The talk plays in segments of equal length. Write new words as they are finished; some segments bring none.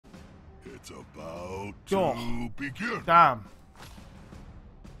It's about Oh, to begin. damn.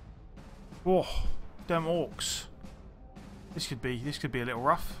 Oh, damn orcs. This could be a little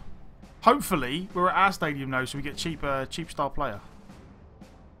rough. Hopefully, we're at our stadium now, so we get cheap star player.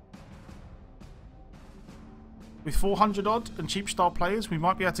 With 400 odd and cheap star players, we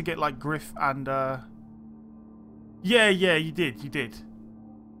might be able to get like Griff and. Yeah, you did.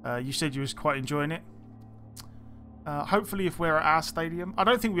 You said you was quite enjoying it. Hopefully, if we're at our stadium, I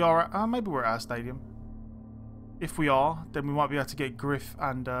don't think we are. Maybe we're at our stadium. If we are, then we might be able to get Griff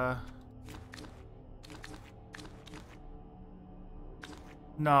and.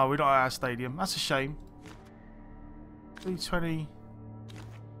 No, we're not at our stadium. That's a shame. 320.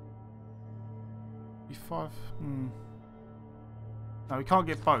 5. No, we can't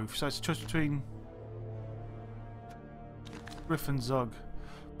get both, so it's a choice between Griff and Zug.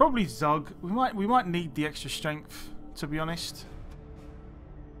 Probably Zug. We might need the extra strength, to be honest.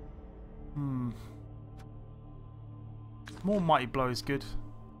 More Mighty Blow is good.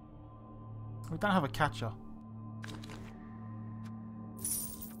 We don't have a catcher.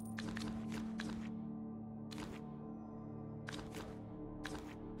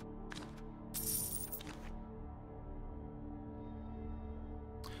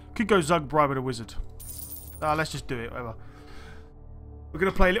 Could go Zug, bribe, and a wizard. Let's just do it, whatever. We're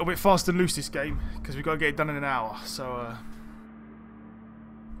going to play a little bit fast and loose this game, because we've got to get it done in an hour, so...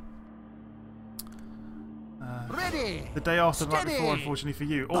 Ready. The day after the night before, unfortunately for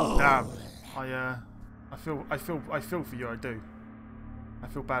you. Oh, damn. I feel for you, I do. I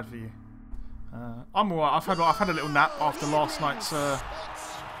feel bad for you. I'm alright. I've had a little nap after last night's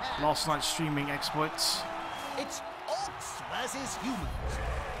streaming exploits. It's orcs versus humans.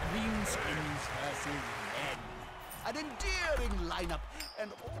 Greenskins versus men. An endearing lineup, and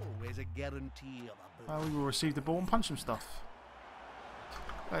always a guarantee of a We will receive the ball and punch some stuff.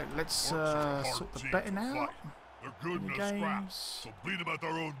 Right, let's sort the betting out. They're good in the scraps, so beat them at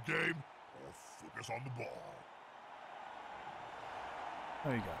their own game or focus on the ball.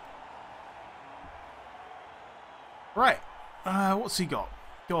 There you go. Right, what's he got?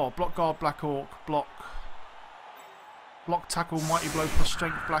 Block guard, Black Orc, block tackle, Mighty Blow plus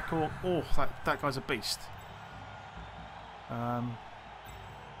strength, Black Orc. Oh, that guy's a beast. Oh,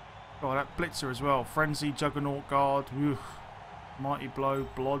 that Blitzer as well. Frenzy, Juggernaut Guard, Mighty Blow,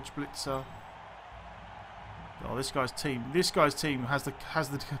 Blodge Blitzer. Oh, this guy's team has the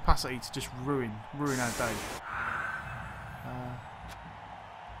capacity to just ruin our day.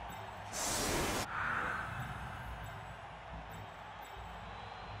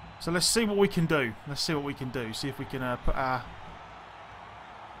 So let's see what we can do. See if we can put our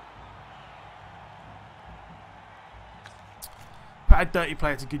dirty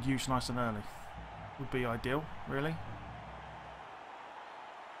player to good use nice and early. Would be ideal, really.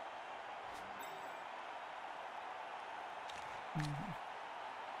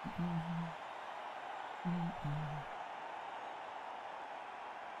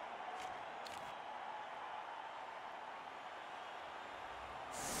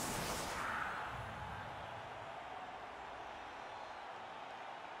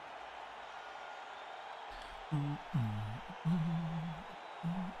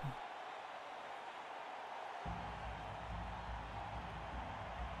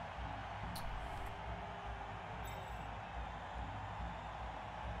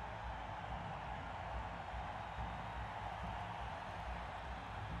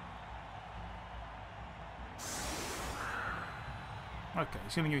 Okay,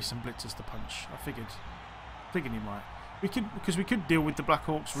 he's going to give me some blitzers to punch. I figured he might. Because we could deal with the Black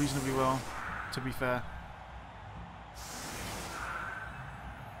Orcs reasonably well, to be fair.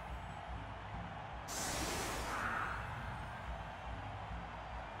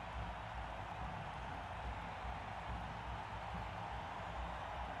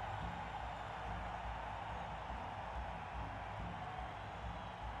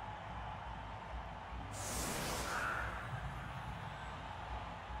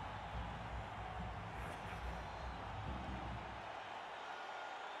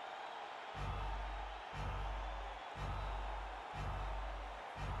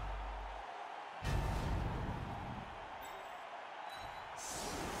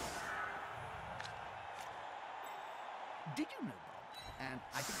 Did you know, Bob, and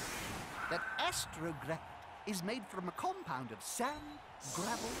I think that astrogranite is made from a compound of sand,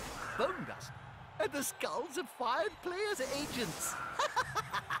 gravel, bone dust, and the skulls of 5 players' agents?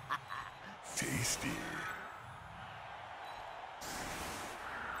 Tasty.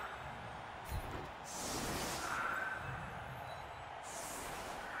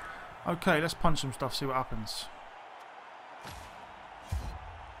 Okay, let's punch some stuff, see what happens.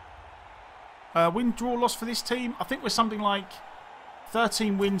 Win, draw, loss for this team. I think we're something like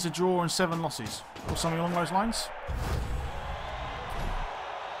 13 wins, a draw, and 7 losses. Or something along those lines.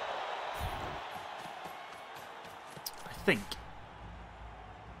 I think.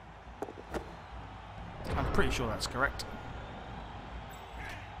 I'm pretty sure that's correct.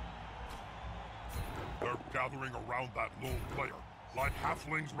 They're gathering around that lone player, like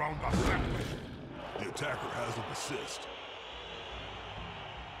halflings round a sandwich. The attacker has an assist.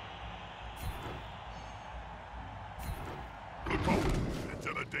 Good call.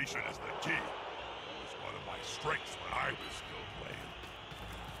 Intimidation is the key. It was one of my strengths when I was still playing.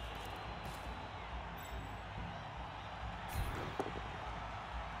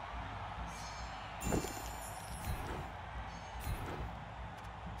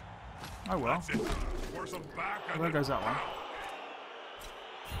 Oh well. That's it. Force them back and Well, there goes that one.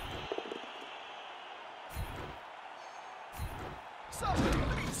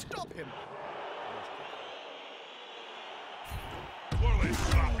 Somebody stop him! What are they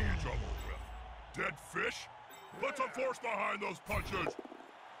stopping each other with? Dead fish? Put some force behind those punches!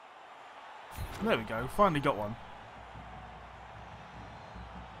 There we go. Finally got one.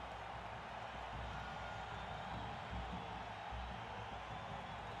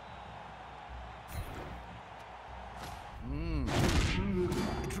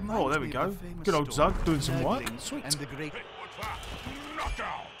 Oh, there we go. Good old Zug doing some work. Sweet. And the great Hey, what's that?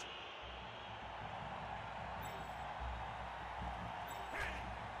 Knockout!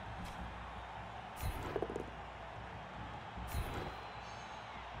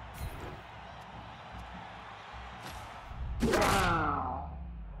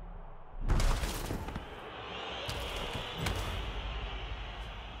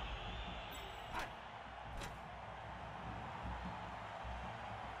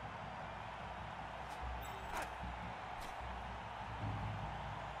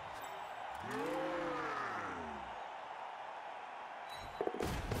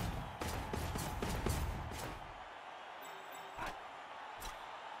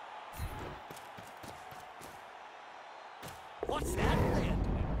 What's that they're doing?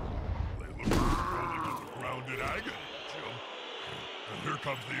 They look like they're rolling on the ground in agony, Jim. And here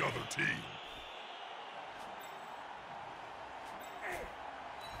comes the other team.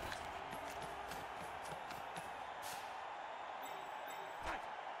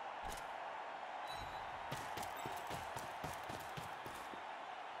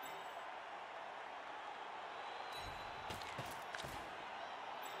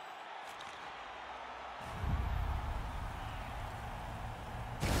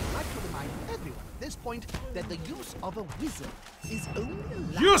 I'd like to remind everyone at this point that the use of a wizard is only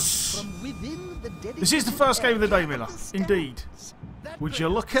allowed Yes! from within the This is the first game of the day, Miller. Indeed. Would you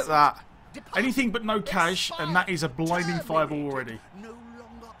look at that? Anything but no cash, and that is a blinding fireball already. No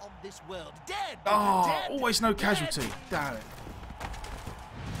longer of this world. Dead! Oh, Dead! always no Dead! casualty. Damn it.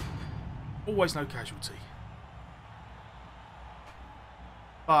 Always no casualty.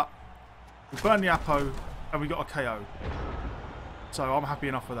 But we burned the Apo, and we got a KO. So I'm happy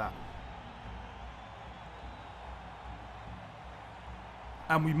enough with that.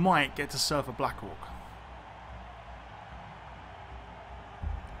 And we might get to surf a Blackhawk.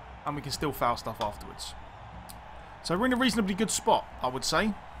 And we can still foul stuff afterwards. So we're in a reasonably good spot, I would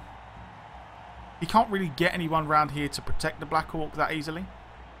say. You can't really get anyone around here to protect the Blackhawk that easily.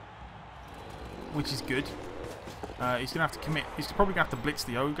 Which is good. He's going to have to commit. He's probably going to have to blitz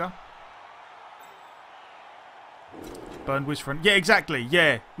the Ogre. Burn Whiz friend. Yeah, exactly.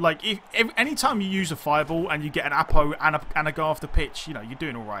 Yeah. Like, if any time you use a fireball and you get an Apo and a go off the pitch, you know, you're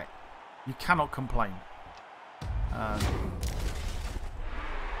doing alright. You cannot complain.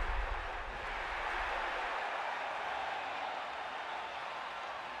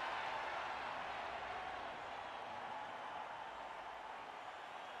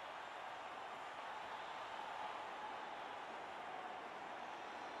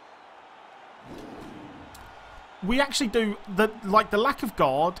 We actually do the lack of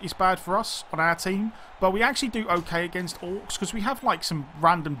guard is bad for us on our team, but we actually do okay against orcs because we have like some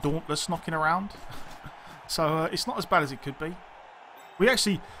random dauntless knocking around. So it's not as bad as it could be. We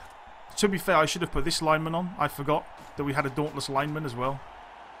actually, to be fair, I should have put this lineman on. I forgot that we had a dauntless lineman as well,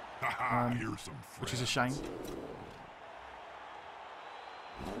 Here's some which is a shame.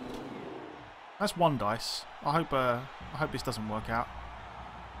 That's one dice. I hope this doesn't work out.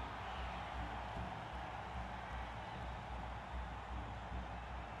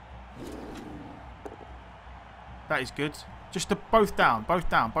 That is good. Just both down, both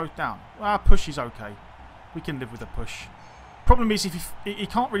down, both down. Our push is okay. We can live with a push. Problem is, if he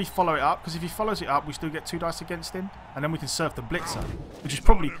can't really follow it up, because if he follows it up, we still get 2 dice against him, and then we can surf the blitzer, which is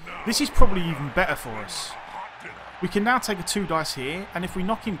probably, this is probably even better for us. We can now take a 2 dice here, and if we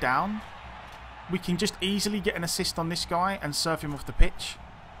knock him down, we can just easily get an assist on this guy and surf him off the pitch.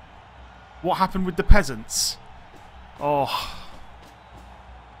 What happened with the peasants? Oh.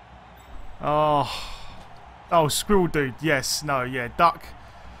 Oh. Oh, Squirrel Dude. Yes, no, yeah, Duck.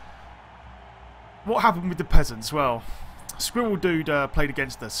 What happened with the peasants? Well, Squirrel Dude played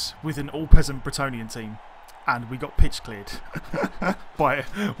against us with an all-peasant Bretonian team, and we got pitch cleared.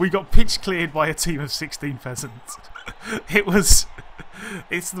 We got pitch cleared by a team of 16 peasants.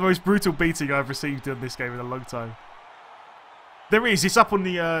 It's the most brutal beating I've received in this game in a long time. There is. It's up on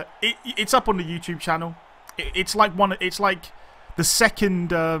the. It's up on the YouTube channel. It's like one. It's like the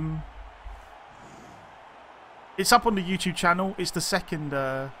second. It's up on the YouTube channel. It's the second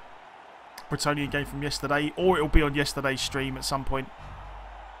Bretonian game from yesterday, or it'll be on yesterday's stream at some point,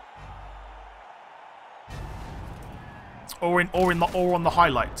 or on the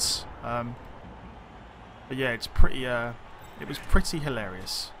highlights. But yeah, it's pretty. It was pretty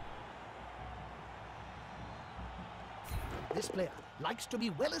hilarious. This player likes to be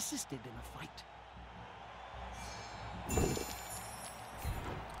well assisted in a fight.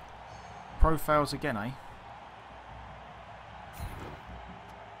 Pro fails again, eh?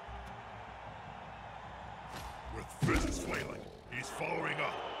 With fists flailing, he's following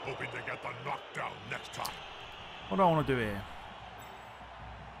up, hoping to get the knockdown next time. What do I want to do here?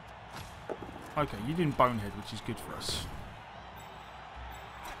 Okay, you didn't bonehead, which is good for us.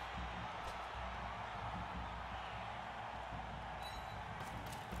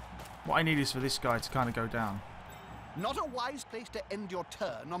 What I need is for this guy to kind of go down. Not a wise place to end your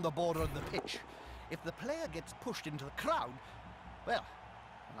turn on the border of the pitch. If the player gets pushed into the crowd, well,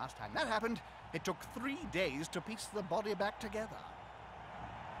 the last time that happened, it took 3 days to piece the body back together.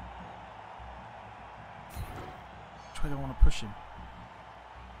 Which way do I want to push him?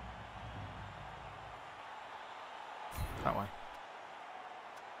 That way.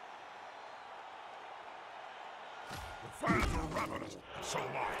 The fans are ravenous, and so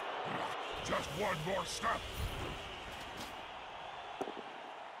am I. Just one more step.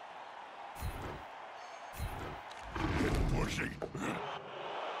 Pushing.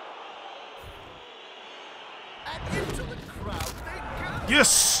 And into the crowd they go!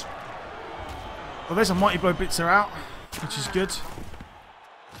 Yes! Well, there's a Mighty Blow Blitzer out, which is good.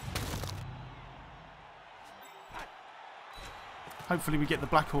 Hopefully we get the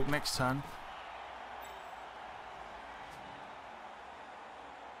Black Hawk next turn.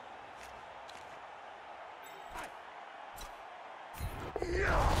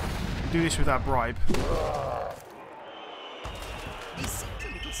 Do this without bribe.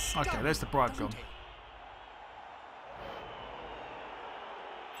 Okay, there's the bribe gone.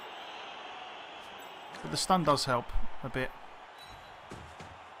 But the stun does help a bit.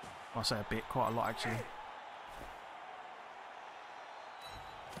 Well, I say a bit, quite a lot actually.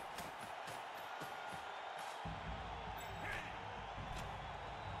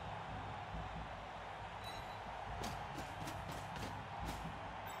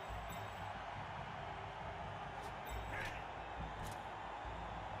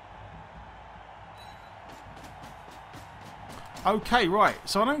 Okay, right.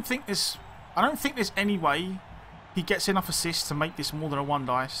 So I don't think there's any way he gets enough assists to make this more than a 1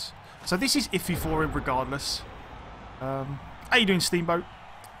 dice. So this is iffy for him regardless. How you doing, Steamboat?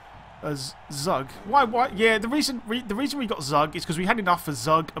 As Zug. Why? Yeah, the reason we got Zug is because we had enough for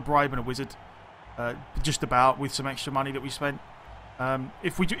Zug, a bribe, and a wizard. Just about, with some extra money that we spent.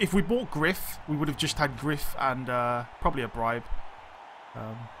 If we bought Griff, we would have just had Griff and probably a bribe.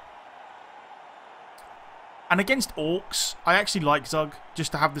 And against orcs, I actually like Zug,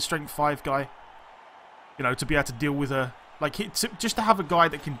 just to have the strength 5 guy. You know, to be able to deal with a just to have a guy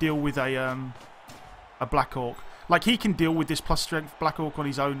that can deal with a Black Orc. Like, he can deal with this plus strength Black Orc on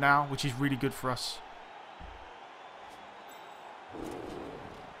his own now, which is really good for us.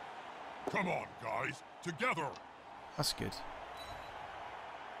 Come on, guys, together. That's good.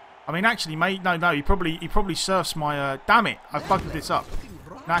 I mean, actually, mate, no, he probably surfs my. Damn it! I've bugged this up.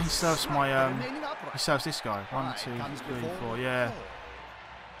 Now he surfs my. He serves this guy. 1, 2, 3, 4. Yeah.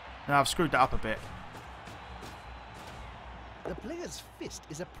 Now I've screwed that up a bit. The player's fist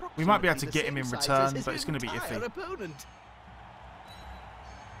is we might be able to get him in return, but it's going to be iffy. Opponent.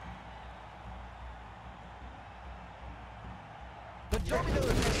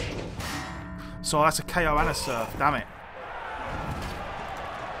 So that's a KO and a surf. Damn it.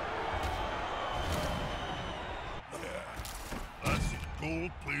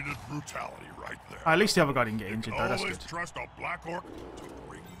 Gold-plated brutality right there. At least the other guy didn't get You injured, can though. That's always good. trust a Black Orc to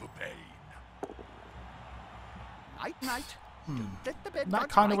bring the pain. Night. Don't let the bed That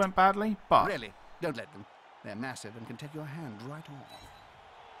bugs kind of bite. went badly, but Really, don't let them. They're massive and can take your hand right off.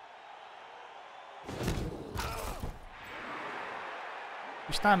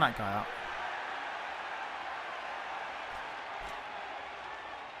 we stand that guy up.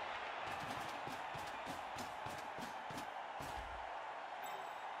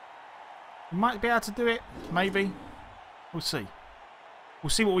 We might be able to do it, maybe. We'll see.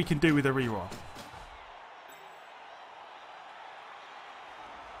 We'll see what we can do with a reroll.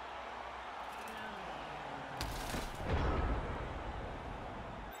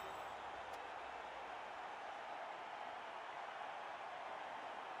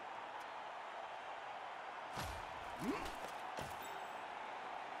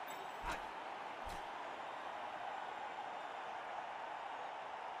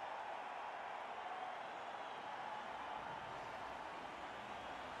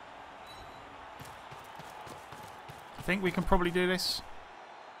 I think we can probably do this.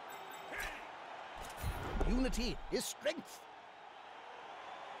 Unity is strength.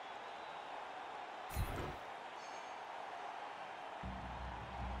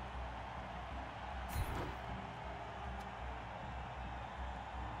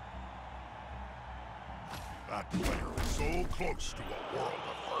 That player is so close to a world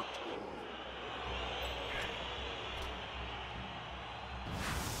of hurt.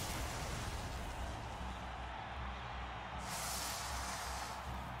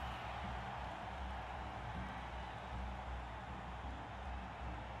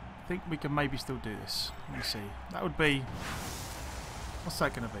 I think we can maybe still do this. Let me see. That would be... What's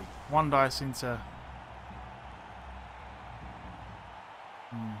that going to be? 1 dice into...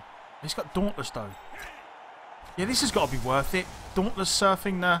 He's got Dauntless, though. Yeah, this has got to be worth it. Dauntless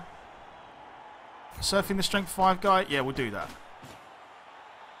surfing the... Surfing the Strength 5 guy? Yeah, we'll do that.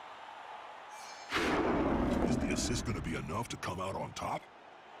 Is the assist going to be enough to come out on top?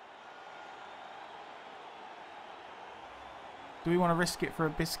 Do we want to risk it for a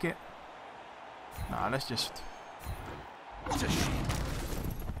biscuit? Nah, let's just... What a shame.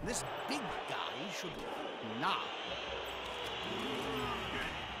 This big guy should... Now.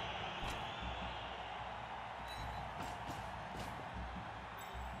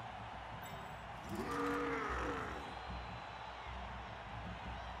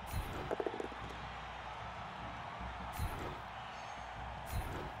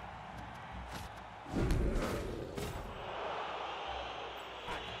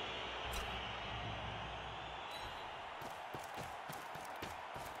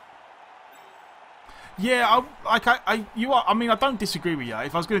 Yeah, I mean, I don't disagree with you.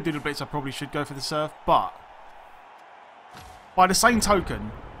 If I was going to do the blitz, I probably should go for the surf. But by the same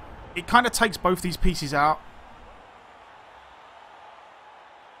token, it kind of takes both these pieces out.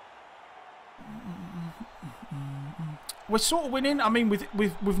 We're sort of winning. I mean,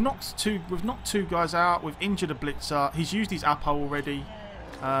 we've knocked two guys out. We've injured a blitzer. He's used his Apo already.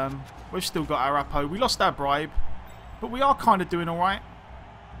 We've still got our Apo. We lost our bribe, but we are kind of doing all right.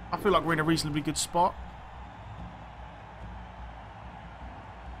 I feel like we're in a reasonably good spot.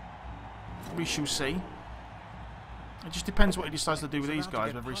 We shall see. It just depends what he decides to do with these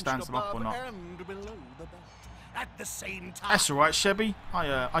guys, whether he stands them up or not. At the same time. That's alright, Shebby.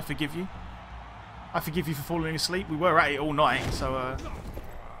 I forgive you. I forgive you for falling asleep. We were at it all night, so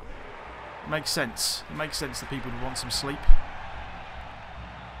it makes sense. It makes sense that people would want some sleep.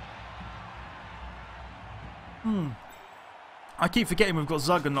 I keep forgetting we've got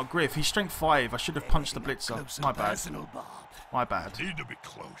Zug and not Griff. He's strength 5. I should have punched the blitzer. My bad. My bad. Need to be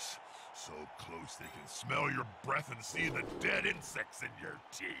close. So close they can smell your breath and see the dead insects in your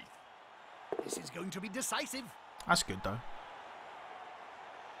teeth. This is going to be decisive. That's good, though.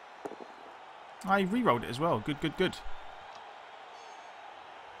 I re-rolled it as well. Good, good, good.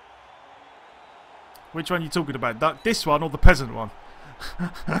 Which one are you talking about? This one or the peasant one?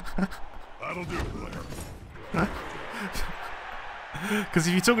 That'll do, player. Because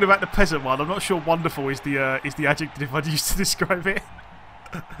if you're talking about the peasant one, I'm not sure wonderful is the adjective I'd use to describe it.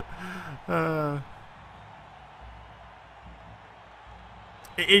 But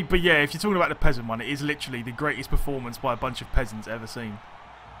yeah, if you're talking about the peasant one, it is literally the greatest performance by a bunch of peasants ever seen.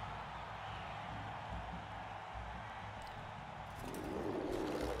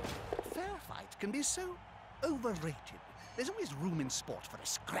 Fair fight can be so overrated. There's always room in sport for a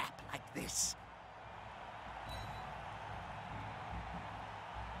scrap like this.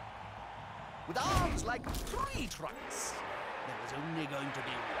 With arms like tree trunks, there was only going to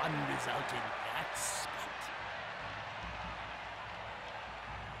be one result in that spot.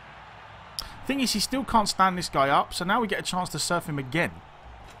 Thing is, he still can't stand this guy up, so now we get a chance to surf him again.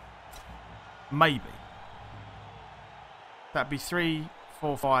 Maybe. That'd be 3,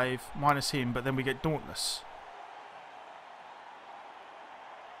 4, 5 minus him, but then we get Dauntless.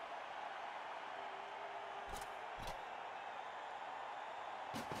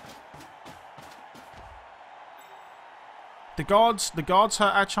 The guards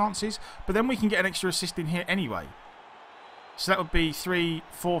hurt our chances, but then we can get an extra assist in here anyway. So that would be 3,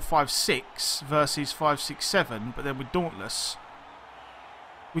 4, 5, 6 versus 5, 6, 7, but then with Dauntless.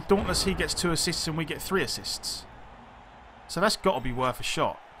 With Dauntless, he gets 2 assists and we get 3 assists. So that's got to be worth a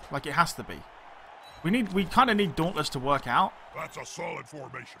shot. Like, it has to be. We kind of need Dauntless to work out. That's a solid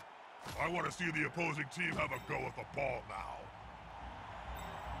formation. I want to see the opposing team have a go at the ball now.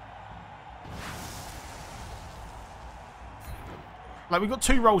 Like, we got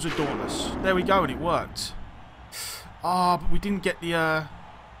 2 rolls of Dauntless. There we go, and it worked. Ah, but we didn't get the...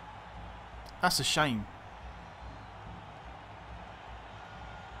 That's a shame.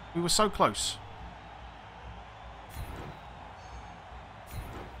 We were so close.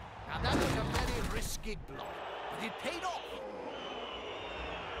 Now that was a very risky block, but it paid off.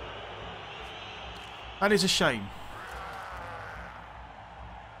 That is a shame.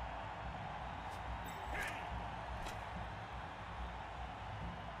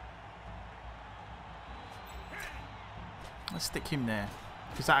 Let's stick him there,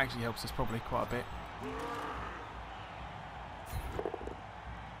 because that actually helps us probably quite a bit.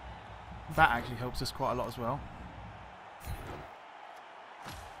 That actually helps us quite a lot as well.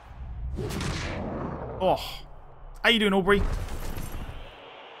 Oh, how you doing, Aubrey?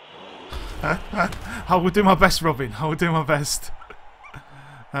 I will do my best, Robin. I will do my best.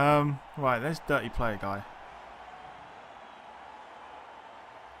 Right, there's dirty player guy.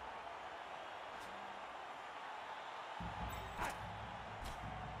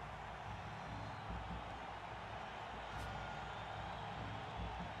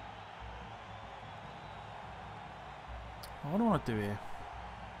 What do I want to do here?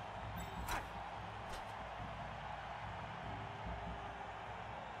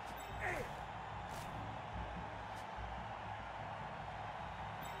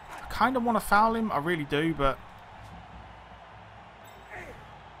 I kind of want to foul him, I really do, but...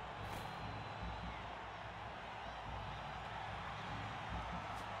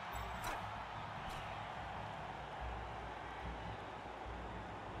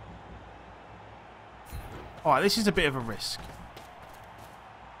 Alright, this is a bit of a risk.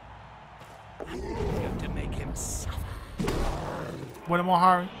 You have to make him suffer. When am I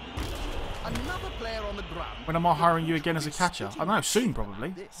hiring? Another player on the ground. When am I hiring you again as a catcher? I don't know, soon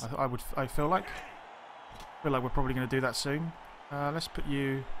probably. I feel like we're probably going to do that soon. Let's put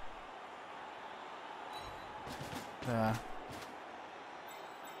you there.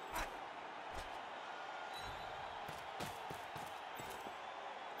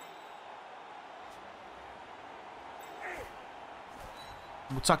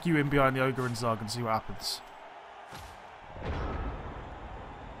 We'll tuck you in behind the Ogre and Zug and see what happens.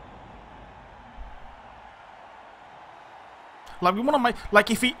 Like, we want to make...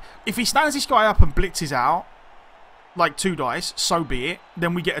 Like, if he stands this guy up and blitzes out, like 2 dice, so be it.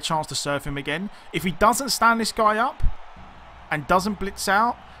 Then we get a chance to serve him again. If he doesn't stand this guy up and doesn't blitz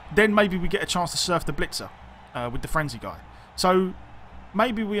out, then maybe we get a chance to surf the blitzer with the frenzy guy. So,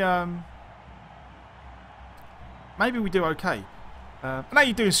 maybe we do okay. And how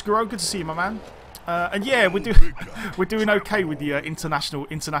you doing, Skuro? Good to see you, my man. And yeah, we're doing okay with the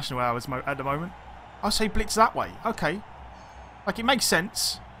international hours at the moment. I'll say blitz that way. Okay, like it makes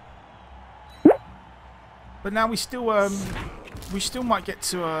sense. But now we still might get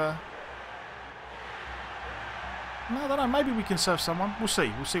to no, I don't know. Maybe we can serve someone. We'll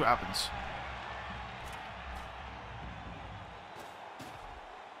see. We'll see what happens.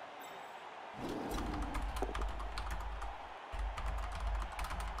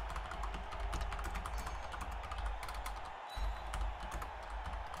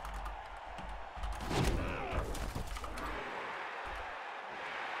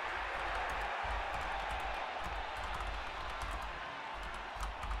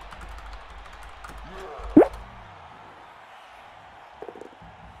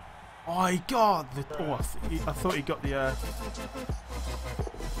 Oh, he got the... Oh, I thought he got the...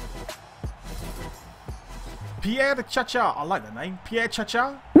 Pierre the Cha-Cha. I like that name. Pierre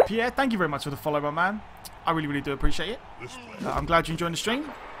Cha-Cha. Pierre, thank you very much for the follow, my man. I really, really do appreciate it. I'm glad you enjoyed the stream.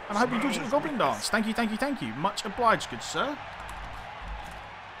 And I hope you enjoyed the Goblin Dance. Thank you, thank you, thank you. Much obliged, good sir.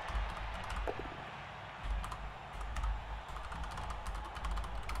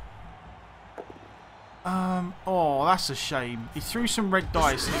 Oh, that's a shame. He threw some red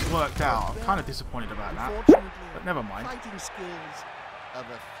dice and it worked out. I'm kind of disappointed about that. Unfortunately, But never mind. fighting skills of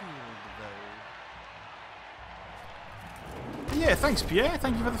a field, though. Yeah, thanks, Pierre.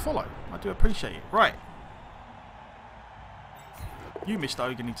 Thank you for the follow. I do appreciate it. Right. You, Mr.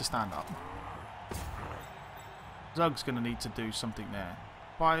 Ogre, need to stand up. Zug's going to need to do something there.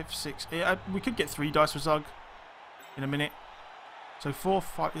 5, 6... Yeah, we could get 3 dice for Zug in a minute. So 4,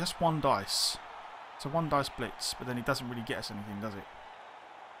 5... That's 1 dice. It's a 1 dice blitz, but then it doesn't really get us anything, does it?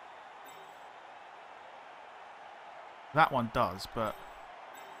 That one does, but...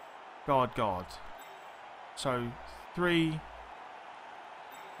 God. So 3...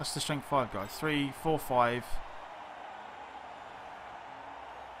 That's the strength 5 guy. 3, 4, 5...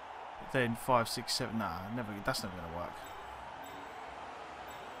 Then 5, 6, 7. Nah, that's never going to work.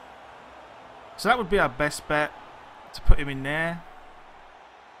 So that would be our best bet, to put him in there.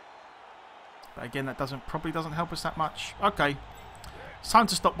 But again, that probably doesn't help us that much. Okay, it's time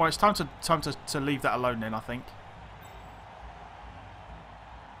to stop. It's time to leave that alone then, I think.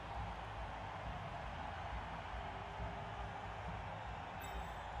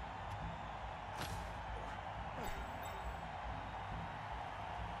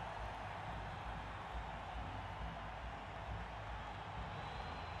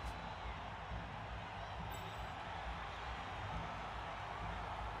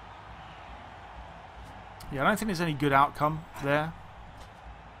 Yeah, I don't think there's any good outcome there.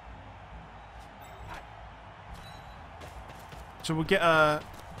 So we'll get a...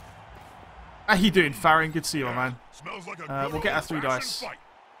 How you doing, Farron? Good to see you, my man. Smells like a We'll get our 3 old-fashioned dice. fight.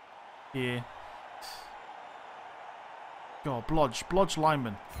 Yeah. God, Blodge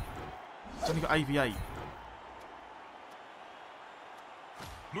lineman. It's only got AV8.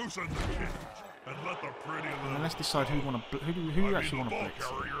 Loosen the cage and let the pretty little... And let's decide who you actually want to blitz.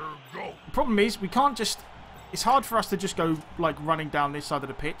 Go. The problem is, we can't just... It's hard for us to just go, like, running down this side of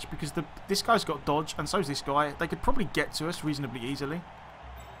the pitch, because this guy's got dodge, and so's this guy. They could probably get to us reasonably easily.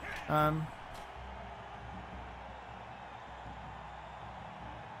 We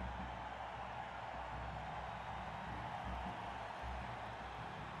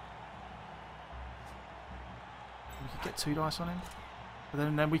could get 2 dice on him.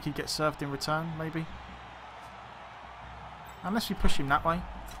 But then we could get served in return, maybe. Unless we push him that way.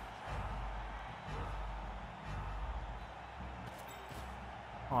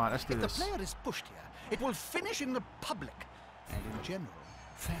 Alright, let's do this. If the player is pushed here, it will finish in the public. And in general,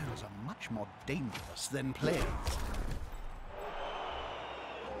 fans are much more dangerous than players.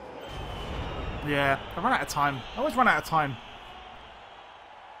 Yeah, I run out of time. I always run out of time.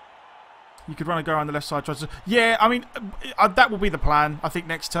 You could go around the left side. Yeah, I mean, that will be the plan, I think,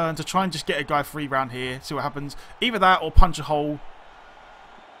 next turn, to try and just get a guy free round here, see what happens. Either that or punch a hole.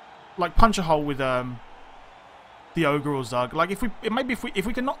 Like, punch a hole with the Ogre or Zug. Like, if we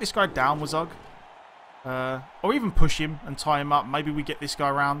can knock this guy down with Zug, or even push him and tie him up, maybe we get this guy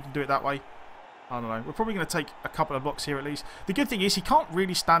around and do it that way. I don't know. We're probably going to take a couple of blocks here at least. The good thing is he can't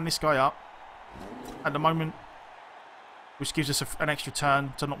really stand this guy up at the moment, which gives us an extra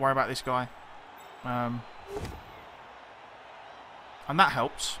turn to not worry about this guy. And that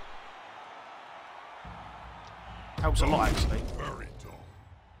helps. Helps a lot, actually. Very dull.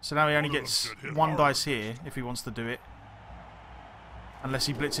 So now he only gets 1 dice here if he wants to do it. Unless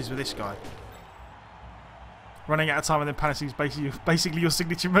he blitzes with this guy. Running out of time and then panicking is basically your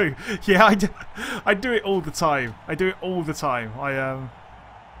signature move. Yeah, I do it all the time. I do it all the time.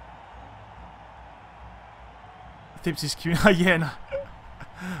 Tips is cute. Yeah,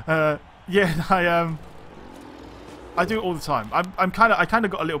 no. I do it all the time. I kind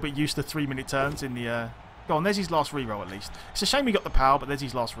of got a little bit used to 3-minute turns in the. Go on, there's his last reroll at least. It's a shame he got the power, but there's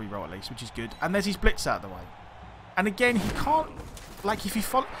his last reroll at least, which is good. And there's his blitz out of the way. And again, he can't. Like if he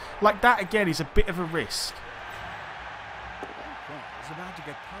follow like that again is a bit of a risk. About to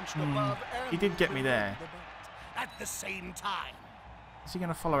get punched above He did get me there. At the same time. Is he going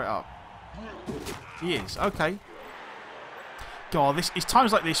to follow it up? He is. Okay. God, it's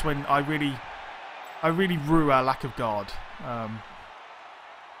times like this when I really rue our lack of guard.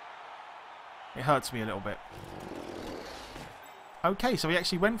 It hurts me a little bit. Okay, so he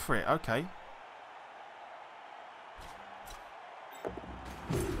actually went for it. Okay.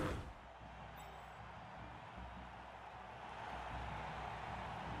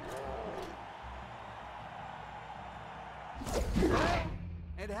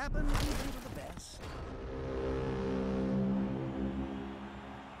 It happens even to the best.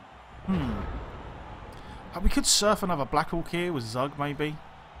 We could surf another Black Hawk here with Zug, maybe.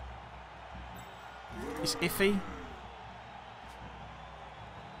 It's iffy.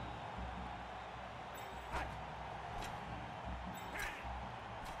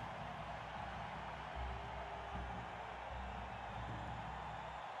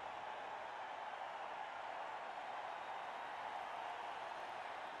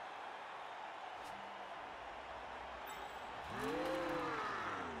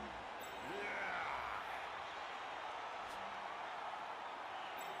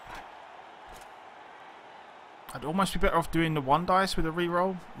 I'd almost be better off doing the 1 dice with a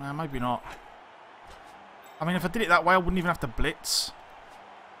reroll. Maybe not. I mean, if I did it that way, I wouldn't even have to blitz.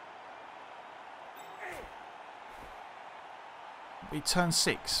 He turned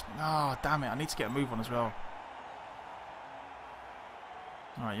 6. Oh, damn it. I need to get a move on as well.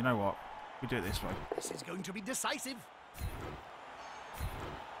 Alright, you know what? We do it this way. This is going to be decisive.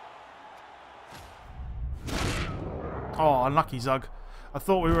 Oh, unlucky, Zug. I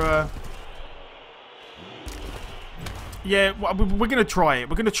thought we were... Yeah, we're going to try it.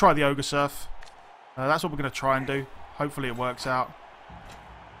 We're going to try the Ogre Surf. That's what we're going to try and do. Hopefully it works out.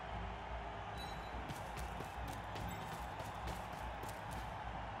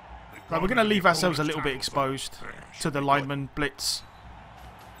 Like, we're going to leave ourselves a little bit exposed to the lineman blitz.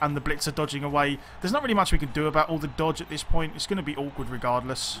 And the blitzer dodging away. There's not really much we can do about all the dodge at this point. It's going to be awkward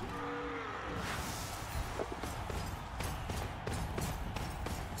regardless.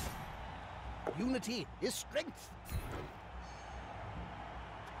 Unity is strength.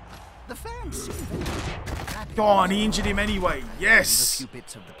 The fans seem very... Go on, he injured him anyway. Yes! A few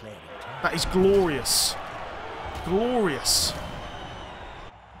bits of the player in turn. That is glorious. Glorious.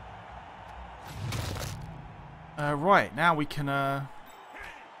 Right, now we can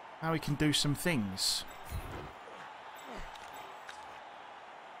do some things.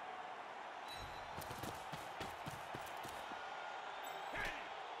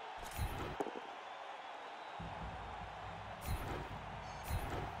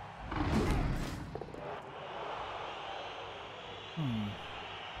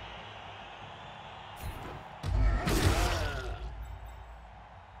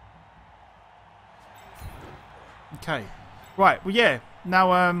 Okay. Right, well, yeah.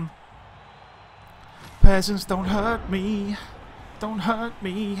 Now, peasants, don't hurt me. Don't hurt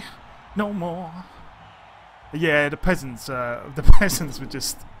me no more. Yeah, the peasants were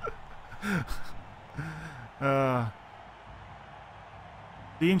just... the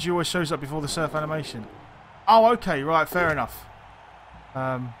injury always shows up before the surf animation. Oh, okay, right, fair enough.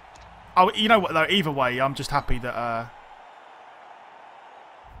 Oh, you know what, though? Either way, I'm just happy that,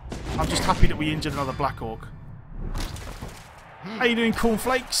 we injured another Black Orc. How you doing,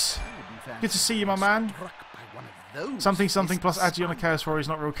 Cornflakes? Good to see you, my man. Something plus Agi on a Chaos Warrior is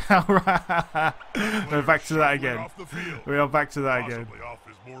not real cow. We're back to that again. We are back to that again.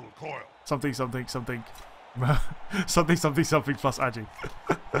 Something plus Agi.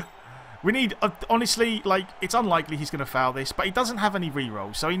 We need, honestly, like, it's unlikely he's going to foul this, but he doesn't have any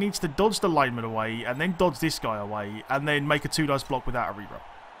rerolls, so he needs to dodge the lineman away, and then dodge this guy away, and then make a 2-dice block without a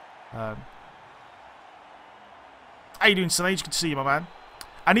reroll. How you doing, Sage? Good to see you, my man.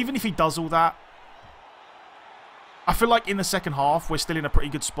 And even if he does all that, I feel like in the second half, we're still in a pretty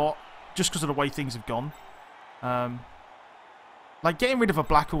good spot, just because of the way things have gone. Like, getting rid of a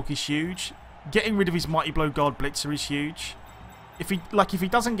Black Orc is huge. Getting rid of his Mighty Blow Guard Blitzer is huge. If he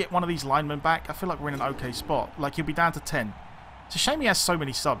doesn't get one of these linemen back, I feel like we're in an okay spot. Like, he'll be down to 10. It's a shame he has so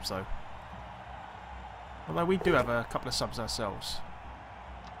many subs, though. Although we do have a couple of subs ourselves.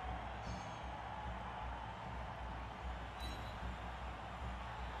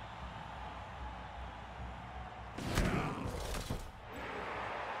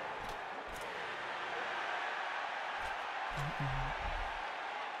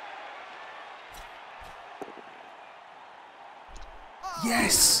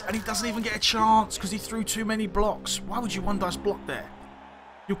 Yes! And he doesn't even get a chance because he threw too many blocks. Why would you 1-dice block there?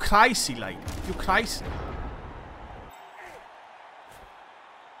 You're crazy, lady. You're crazy.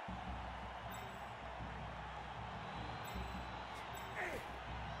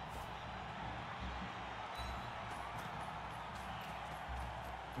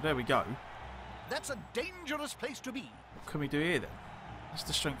 Well, there we go. That's a dangerous place to be. What can we do here then? That's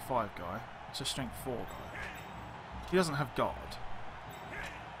the strength 5 guy. It's a strength 4 guy. He doesn't have guard.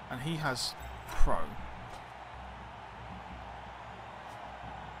 And he has pro.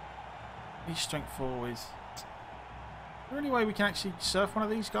 He's strength 4 with... Is there any way we can actually surf one of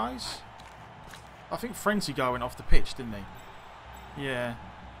these guys? I think Frenzy Guy went off the pitch, didn't he? Yeah.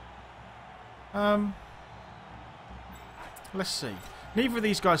 Let's see. Neither of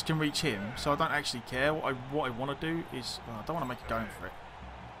these guys can reach him, so I don't actually care. What I want to do is... I don't want to make a going for it.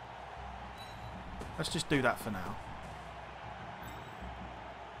 Let's just do that for now.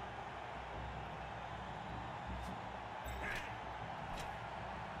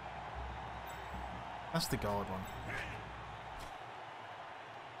 That's the guard one.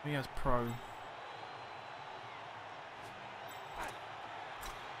 He has pro.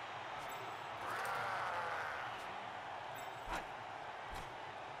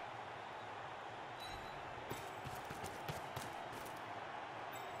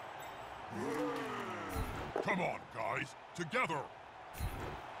 Come on, guys. Together.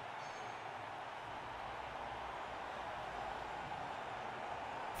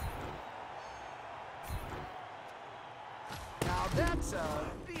 Now that's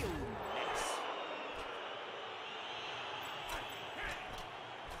a real mess.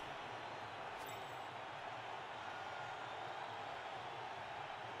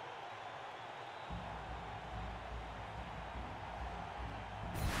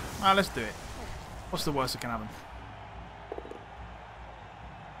 Ah, let's do it. What's the worst that can happen?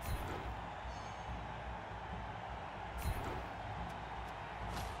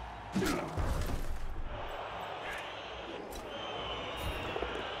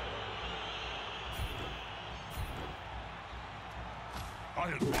 I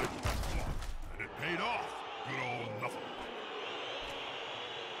had my best luck, and it paid off. Good old nothing.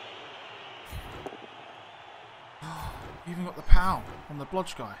 You even got the POW on the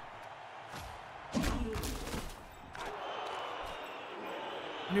Blodge guy.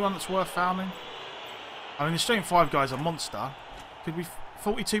 Anyone that's worth fouling? I mean, the Strength 5 guy's a monster. Could we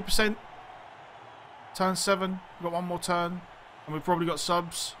 42%? Turn 7. We've got one more turn. And we've probably got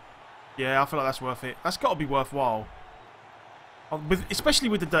subs. Yeah, I feel like that's worth it. That's got to be worthwhile. Especially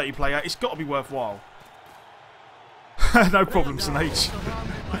with the dirty player, it's got to be worthwhile. No problem, Snake.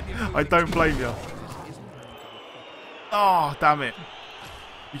 I don't blame you. Oh, damn it.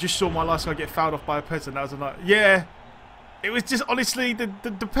 You just saw my last guy get fouled off by a peasant. That was a night. Yeah. It was just, honestly, the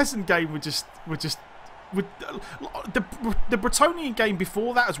peasant game the Bretonnian game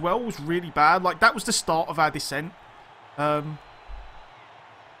before that as well was really bad. Like, that was the start of our descent.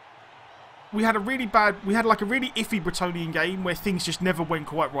 We had like a really iffy Bretonnian game where things just never went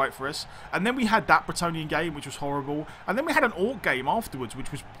quite right for us. And then we had that Bretonnian game, which was horrible. And then we had an Orc game afterwards,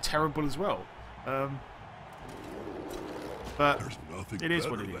 which was terrible as well. But it is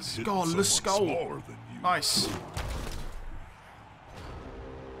what it is. God, the skull. Nice.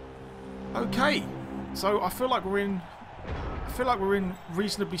 Okay, so I feel like we're in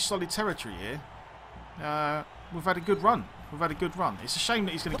reasonably solid territory here. We've had a good run. It's a shame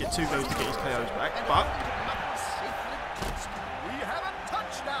that he's going to get 2 goes to get his KOs back, but We have a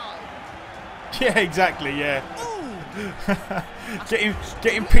touchdown. yeah, exactly, yeah.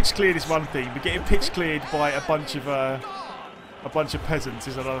 getting pitch cleared is one thing, but getting pitch cleared by a bunch of peasants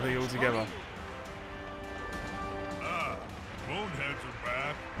is another thing altogether. Boneheads are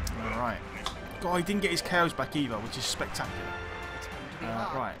back. All right. God, he didn't get his KOs back either, which is spectacular.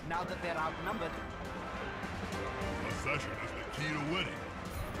 Right. Now that they're outnumbered. Possession is the key to winning.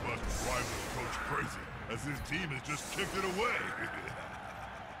 You must drive this coach crazy, as his team has just kicked it away.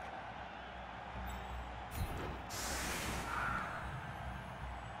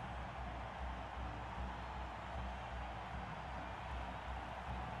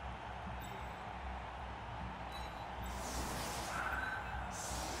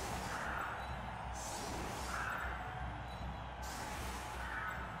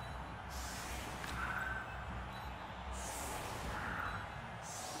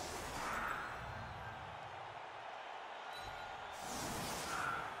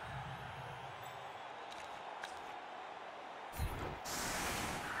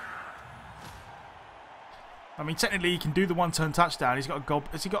 I mean, technically, he can do the one-turn touchdown. He's got a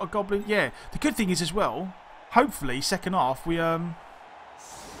Has he got a goblin? Yeah. The good thing is as well. Hopefully, second half we You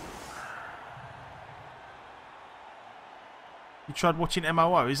tried watching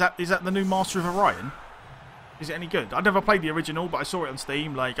MOO? Is that the new Master of Orion? Is it any good? I never played the original, but I saw it on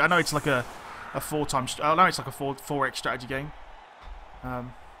Steam. Like, I know it's like a 4x. I know it's like a 4x strategy game.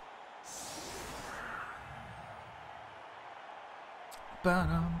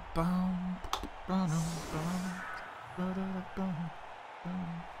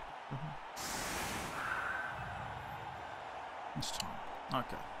 It's time.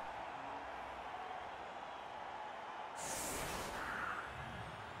 Okay.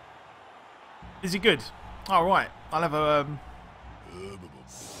 Is he good? All right. I'll have a.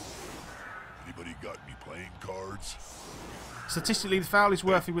 Anybody got any playing cards? Statistically, the foul is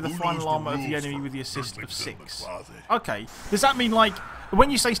worthy with the final armor of the enemy with the assist of 6. Okay. Does that mean, like, when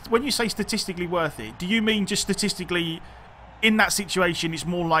you say statistically worthy, do you mean just statistically in that situation it's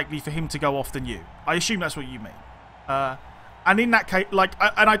more likely for him to go off than you? I assume that's what you mean. And in that case, like,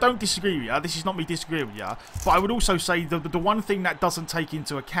 and I don't disagree with you. This is not me disagreeing with you, but I would also say the one thing that doesn't take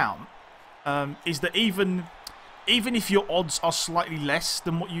into account is that even if your odds are slightly less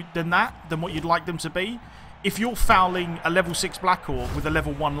than what you'd like them to be, if you're fouling a level 6 Black Orc with a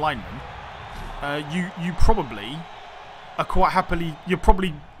level 1 lineman, you probably are quite happily. You're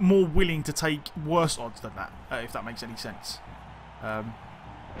probably more willing to take worse odds than that, if that makes any sense.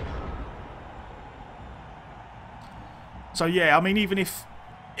 So yeah, I mean, even if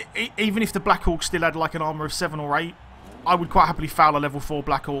the Black Orc still had like an armor of 7 or 8, I would quite happily foul a level 4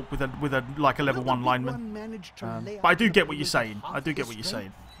 Black Orc with a like a level 1 lineman. But I do get what you're saying. I do get what you're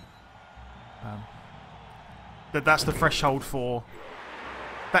saying. That's the threshold for.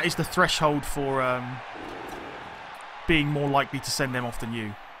 That is the threshold for being more likely to send them off than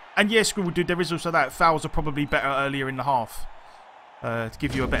you. And yes, Scribble Dude, there is also that fouls are probably better earlier in the half to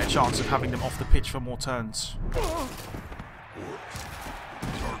give you a better chance of having them off the pitch for more turns. The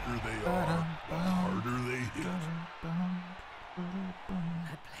darker they are, the harder they hit.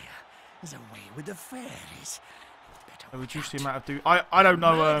 That player is away with the fairies. Reduce the amount of I don't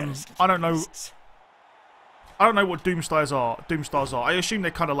know. I don't know. I don't know what Doomstars are. I assume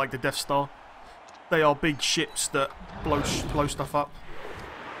they're kind of like the Death Star. They are big ships that blow stuff up.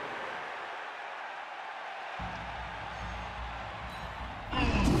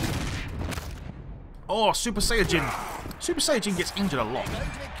 Oh, Super Saiyajin. Super Saiyajin gets injured a lot.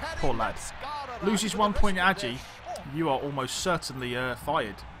 Poor lad. Loses 1 point at Agi. You are almost certainly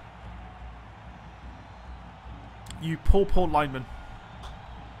fired. You poor lineman.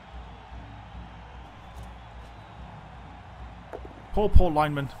 Poor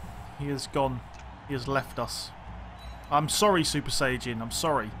lineman. He has gone. He has left us. I'm sorry, Super Saiyajin. I'm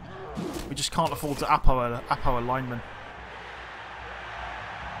sorry. We just can't afford to Apo a lineman.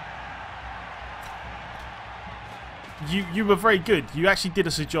 You were very good. You actually did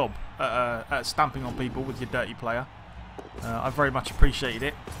us a job at stamping on people with your dirty player. I very much appreciated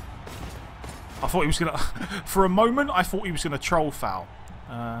it. I thought he was gonna. For a moment, I thought he was gonna troll foul.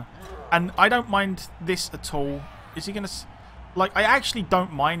 And I don't mind this at all. Is he gonna? Like, I actually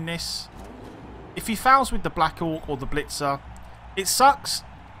don't mind this. If he fouls with the Black Orc or the Blitzer, it sucks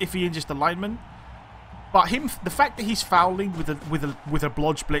if he injures the lineman. But the fact that he's fouling with a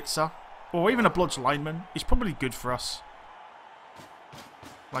Blodge Blitzer or even a Blodge lineman is probably good for us.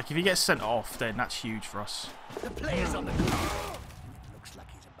 Like, if he gets sent off, then that's huge for us. The player's on the ground. Looks like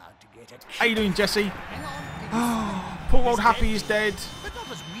he's about to get it. How you doing, Jesse? Poor old Happy is dead. But that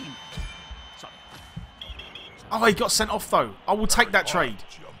was mean. Sorry. Oh, he got sent off though. I will take that trade.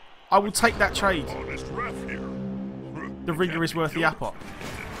 I will take that trade. Honest ref here. The ringer is worth the apple.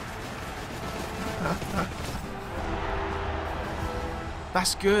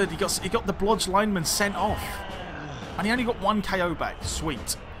 That's good. He got the Blodge lineman sent off. And he only got 1 KO back.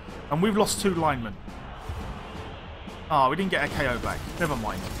 Sweet. And we've lost 2 linemen. Oh, we didn't get a KO back. Never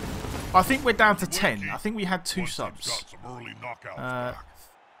mind. I think we're down to 10. I think we had 2 subs.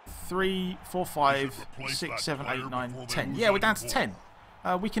 3, 4, 5, 6, 7, 8, 9, 10. Yeah, we're down to 10.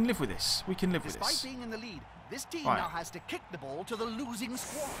 We can live with this. We can live with Despite this. being in the lead, this team Right. now has to kick the ball to the losing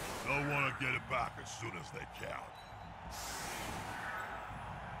squad. They'll want to get it back as soon as they can.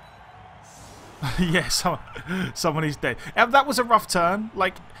 Yeah, someone is dead. That was a rough turn.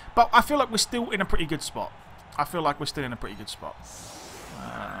 Like, but I feel like we're still in a pretty good spot. We're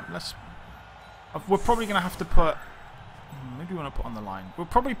probably going to have to put. Maybe we want to put on the line. We'll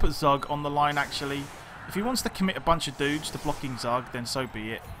probably put Zug on the line, actually. If he wants to commit a bunch of dudes to blocking Zug, then so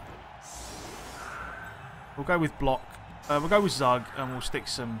be it. We'll go with block. We'll go with Zug, and we'll stick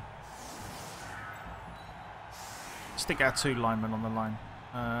our 2 linemen on the line.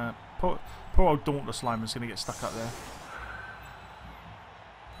 Poor old Dauntless lineman's going to get stuck up there.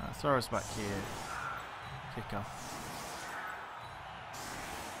 Throw us back here. Kicker.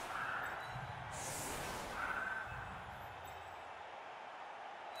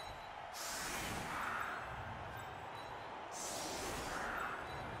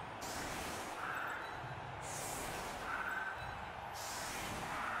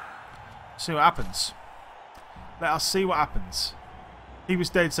 See what happens. Let us see what happens. He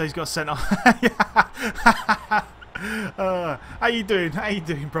was dead, so he's got sent off. How you doing? How you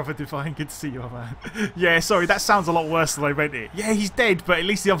doing, brother Divine? Good to see you, man. Yeah, sorry, that sounds a lot worse than I meant it. Yeah, he's dead, but at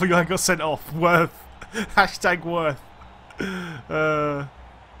least the other guy got sent off. Worth. Hashtag worth.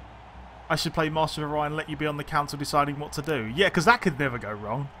 I should play Master of Orion, let you be on the council deciding what to do. Yeah, because that could never go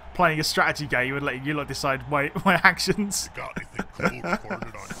wrong. Playing a strategy game and letting you lot decide my actions. You got anything cool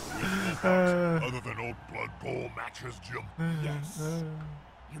recorded on other than old Blood Bowl matches, Jim? Yes.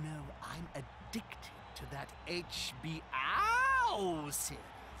 You know, I'm addicted to that HBO series,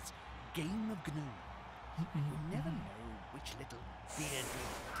 Game of Gnome. You never know which little bearded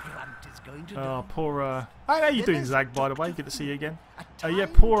grunt is going to Oh, do. poor. How you doing, Zag? By the way, good to see you again. Yeah,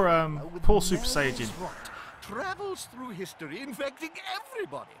 poor Super Saiyajin. Travels through history, infecting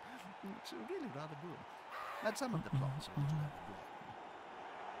everybody. It's really rather good. But some of the plots are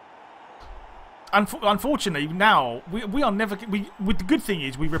Unfortunately, now we are never. The good thing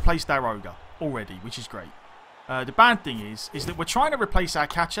is we replaced our ogre already, which is great. The bad thing is that we're trying to replace our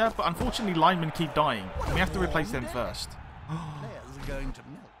catcher, but unfortunately linemen keep dying. And we have to replace them first. Players are going to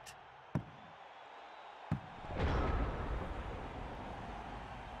melt.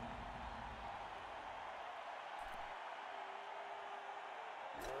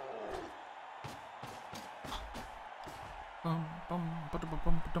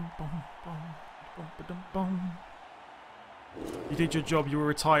 You did your job, you will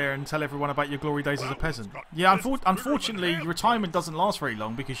retire and tell everyone about your glory days as a peasant. Yeah, unfortunately, retirement doesn't last very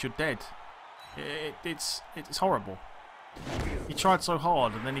long because you're dead. It's horrible. He tried so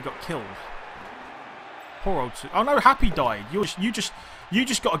hard and then he got killed. Poor old... Oh no, Happy died. You just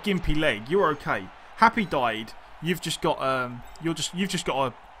got a gimpy leg. You're okay. Happy died. You've just got you've just got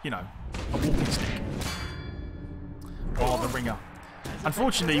a, you know, a walking stick. Oh, the ringer.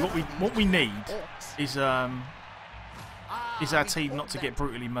 Unfortunately, what we need is our team not to get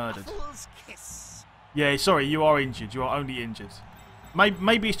brutally murdered. Yeah, sorry, you are injured. You are only injured.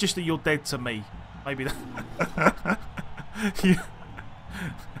 Maybe it's just that you're dead to me. Maybe that.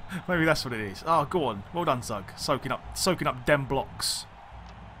 Maybe that's what it is. Oh, go on. Well done, Zug. Soaking up dem blocks.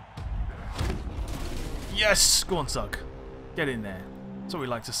 Yes, go on, Zug. Get in there. That's what we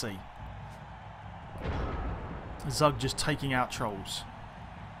like to see. Zug just taking out trolls.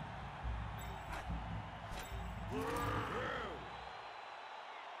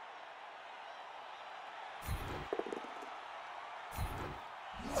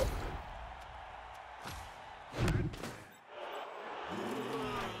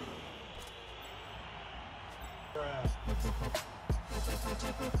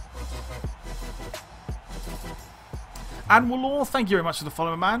 And Wallor, thank you very much for the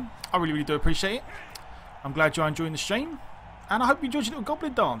follow, man. I really do appreciate it. I'm glad you're enjoying the stream. And I hope you enjoyed your little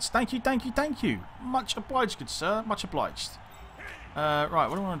goblin dance. Thank you, thank you, thank you. Much obliged, good sir. Much obliged. Right,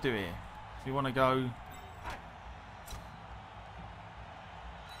 what do I want to do here? We want to go...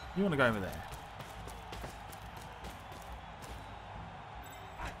 You want to go over there.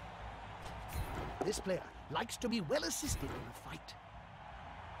 This player likes to be well assisted in a fight.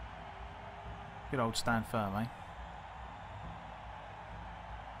 Good old stand firm, eh?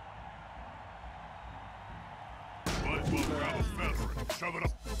 Shove it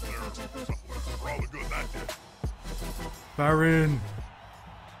up there. For all the good that did.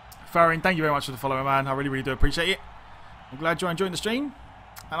 Farron, thank you very much for the follow, man. I really do appreciate it. I'm glad you're enjoying the stream.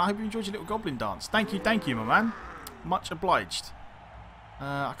 And I hope you enjoyed your little goblin dance. Thank you, my man. Much obliged.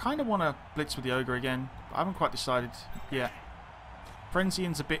 I kind of want to blitz with the ogre again, but I haven't quite decided yet.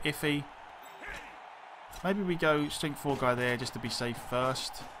 Frenzian's a bit iffy. Maybe we go Strength 4 guy there just to be safe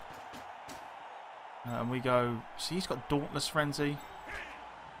first. And we go... See, he's got Dauntless Frenzy.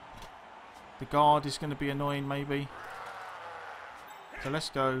 The guard is going to be annoying, maybe. So let's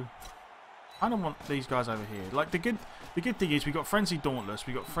go... I don't want these guys over here. Like, the good thing is we got Frenzy Dauntless,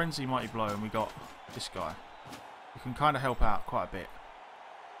 we got Frenzy Mighty Blow, and we got this guy. We can kind of help out quite a bit.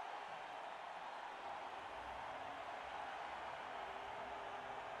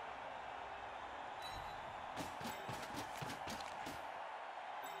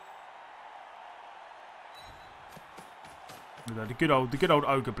 The good old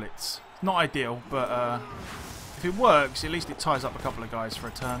ogre blitz. Not ideal, but if it works, at least it ties up a couple of guys for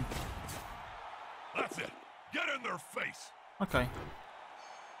a turn. That's it. Get in their face. Okay.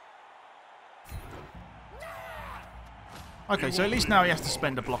 Okay, so at least now he has to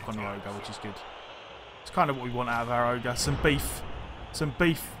spend a block on the ogre, which is good. It's kind of what we want out of our ogre. Some beef. Some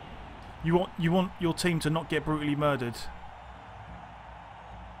beef. You want your team to not get brutally murdered.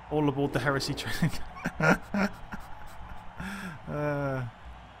 All aboard the heresy train.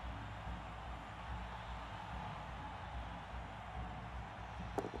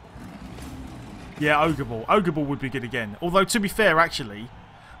 Yeah, Ogre Ball. Ogre Ball would be good again. Although, to be fair, actually,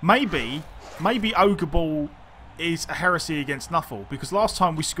 maybe Ogre Ball is a heresy against Nuffle, because last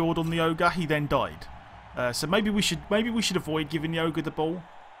time we scored on the Ogre, he then died. So maybe we should avoid giving the Ogre the ball.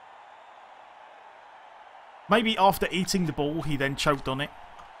 Maybe after eating the ball, he then choked on it,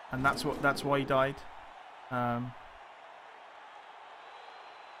 and that's why he died.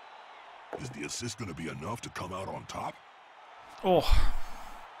 Is the assist going to be enough to come out on top? Oh,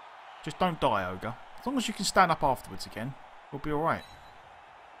 just don't die, Ogre. As long as you can stand up afterwards again, we'll be alright.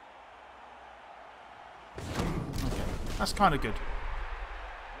 Okay, that's kind of good.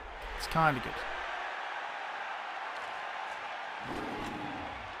 It's kind of good.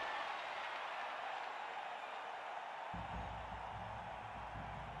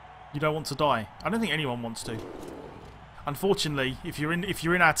 You don't want to die. I don't think anyone wants to. Unfortunately, if you're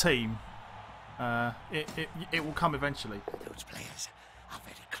in our team, it will come eventually. Those players are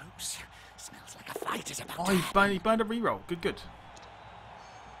very close. Smells like a fight is about Oh, to happen. he burned a reroll. Good, good.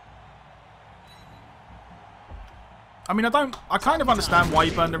 I mean, I kind of understand why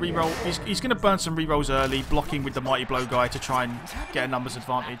he burned the reroll. He's going to burn some rerolls early, blocking with the Mighty Blow guy to try and get a numbers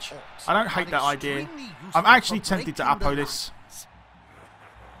advantage. I don't hate that idea. I'm actually tempted to Apo this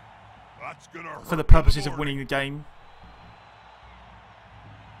That's gonna hurt for the in purposes of morning. winning the game.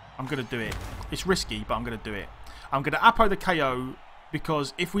 I'm going to do it. It's risky, but I'm going to do it. I'm going to Apo the KO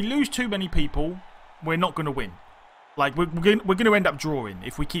because if we lose too many people, we're not going to win. Like, we're going to end up drawing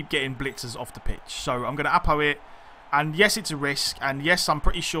if we keep getting blitzers off the pitch. So I'm going to Apo it. And yes, it's a risk. And yes, I'm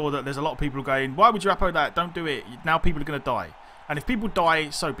pretty sure that there's a lot of people going, why would you Apo that? Don't do it. Now people are going to die. And if people die,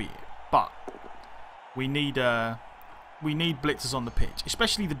 so be it. But we need blitzers on the pitch,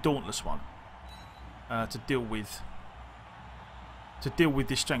 especially the Dauntless one, to deal with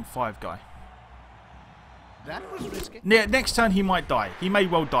this strength 5 guy. That was risky. Next turn he might die. He may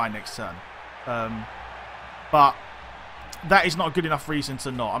well die next turn. But that is not a good enough reason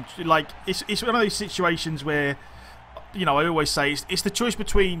to not. It's one of those situations where, you know, I always say it's the choice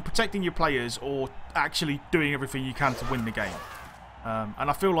between protecting your players or actually doing everything you can to win the game. And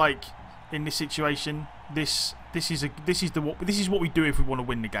I feel like in this situation, this is what we do if we want to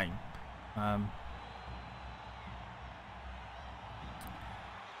win the game.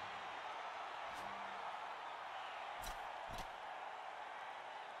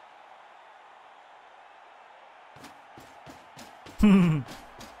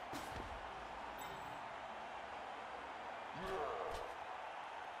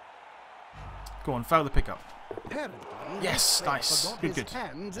 Go on, fail the pickup. Apparently, Yes, the player nice. forgot Good, his good.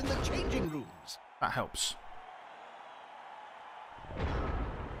 hands in the changing rooms. That helps.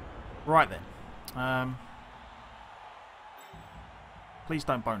 Right then. Please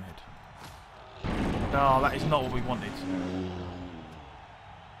don't bonehead. Oh, that is not what we wanted.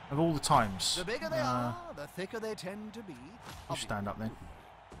 Of all the times. The bigger they are, the thicker they tend to be. You stand up then.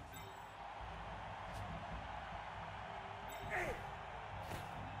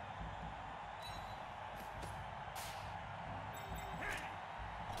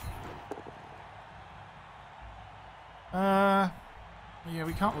 Yeah,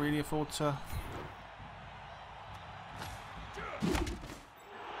 we can't really afford to.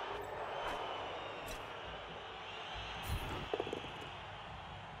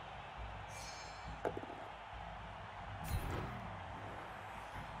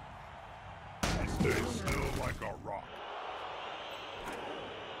 Stay still like a rock.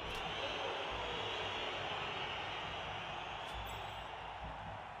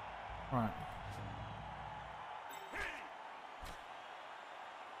 Right.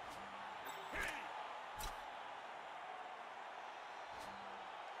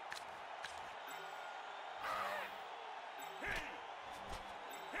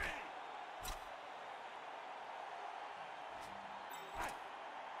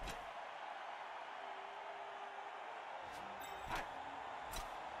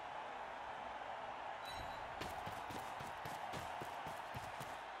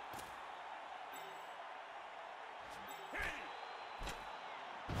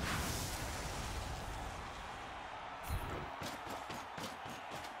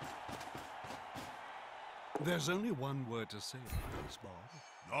 There's only one word to say about this, Bob.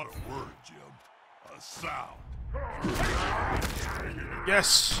 Not a word, Jim. A sound.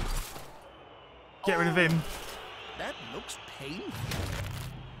 Yes. Get rid of him. That looks painful.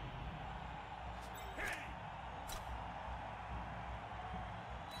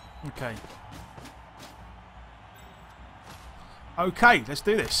 Okay. Okay, let's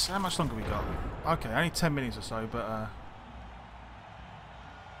do this. How much longer we got? Okay, only 10 minutes or so, but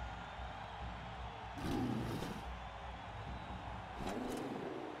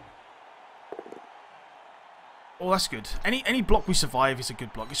oh, that's good. Any block we survive is a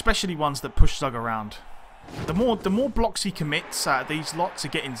good block, especially ones that push Zug around. The more blocks he commits at these lots to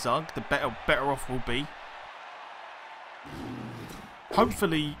getting Zug, the better off we'll be.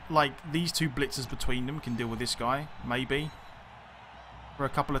 Hopefully, like, these two blitzers between them can deal with this guy, maybe. For a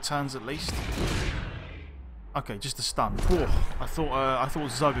couple of turns at least. Okay, just a stun. Oh, I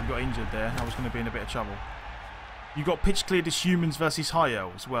thought Zug had got injured there. I was going to be in a bit of trouble. You got pitch cleared as humans versus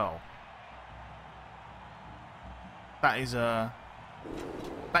Hyo as well. That is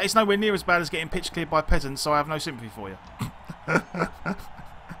nowhere near as bad as getting pitch cleared by peasants, so I have no sympathy for you.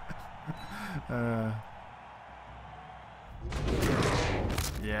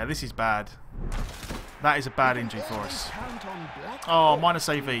 Yeah, this is bad. That is a bad injury for us. Oh, minus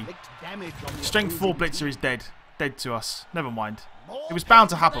AV. Strength 4 Blitzer is dead. Dead to us. Never mind. It was bound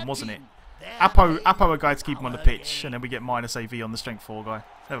to happen, wasn't it? Apo a guy to keep him on the pitch, and then we get minus AV on the strength 4 guy.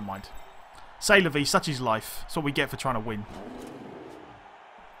 Never mind. Sailor V, such is life. That's what we get for trying to win.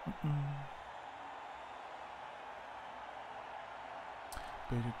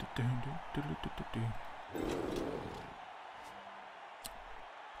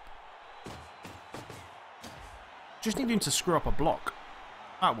 Just need him to screw up a block.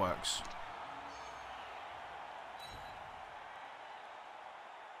 That works.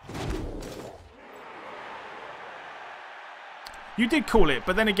 You did call it,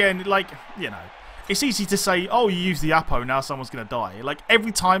 but then again, like, you know, it's easy to say, oh, you use the Apo, now someone's going to die. Like,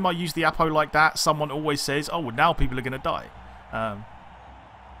 every time I use the Apo like that, someone always says, oh, well, now people are going to die.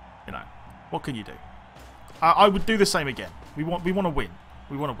 You know, what can you do? I would do the same again. We want to win.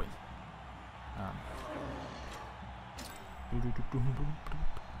 We want to win.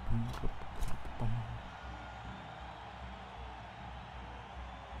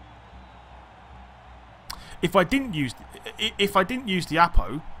 If I didn't use the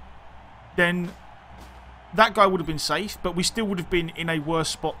Apo, then that guy would have been safe, but we still would have been in a worse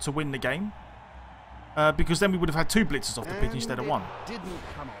spot to win the game, because then we would have had 2 blitzers off the pitch instead of 1. Didn't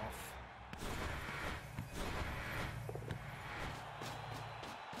come off.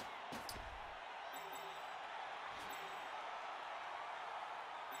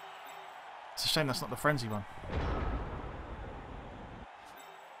 It's a shame that's not the frenzy one.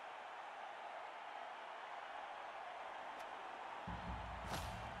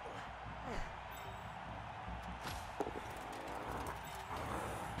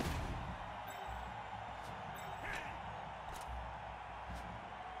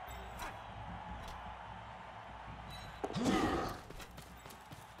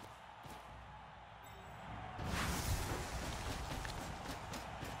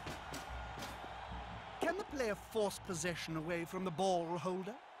 Can the player force possession away from the ball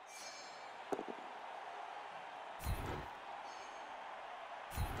holder?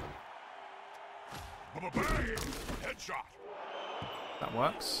 Ba-ba-bang! Headshot. That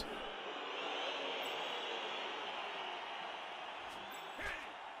works.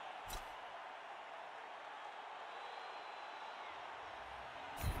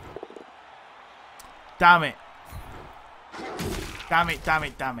 Damn it. Damn it, damn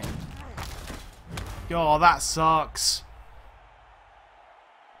it, damn it. Oh, that sucks.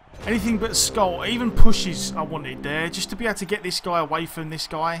 Anything but skull. Even pushes I wanted there. Just to be able to get this guy away from this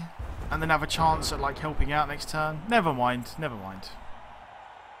guy. And then have a chance at like helping out next turn. Never mind. Never mind.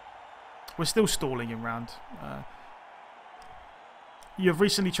 We're still stalling him round. You have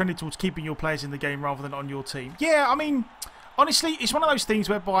recently trended towards keeping your players in the game rather than on your team. Yeah, I mean, honestly, it's one of those things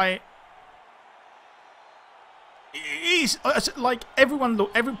whereby it is like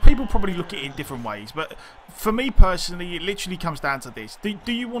people probably look at it in different ways, but for me personally, it literally comes down to this: do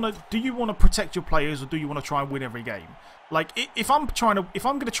you want to protect your players, or do you want to try and win every game? Like, if I'm going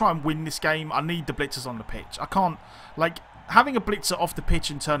to try and win this game, I need the blitzers on the pitch. I can't, like, having a blitzer off the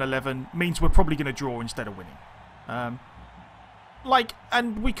pitch in turn 11 means we're probably going to draw instead of winning. Like,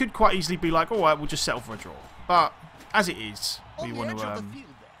 and we could quite easily be like, all right, we'll just settle for a draw. But as it is, we want to.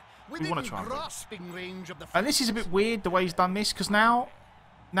 We want to try and win. And this is a bit weird the way he's done this, because now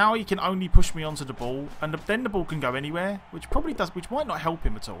he can only push me onto the ball, and then the ball can go anywhere, which might not help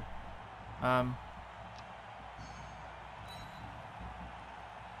him at all.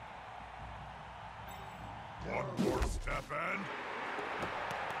 One more step and...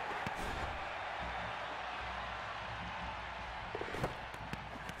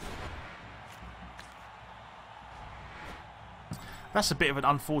 That's a bit of an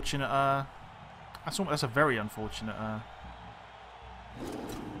unfortunate. That's a very unfortunate.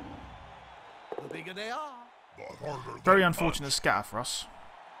 The bigger they are, the harder very unfortunate scatter for us.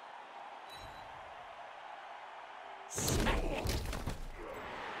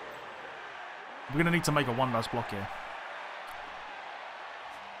 We're going to need to make a one last block here.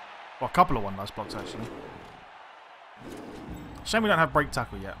 Well, a couple of one last blocks actually. Shame we don't have break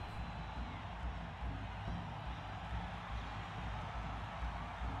tackle yet.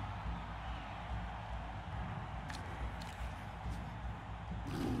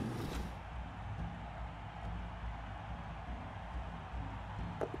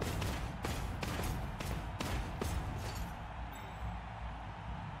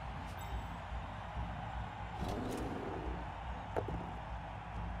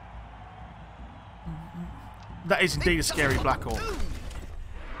 That is indeed a scary Black Hawk.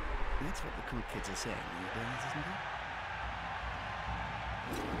 That's what the cool kids are saying these days, isn't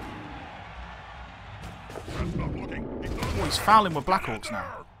it? Oh, he's fouling with Black Hawks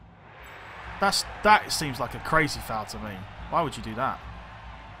now. That seems like a crazy foul to me. Why would you do that?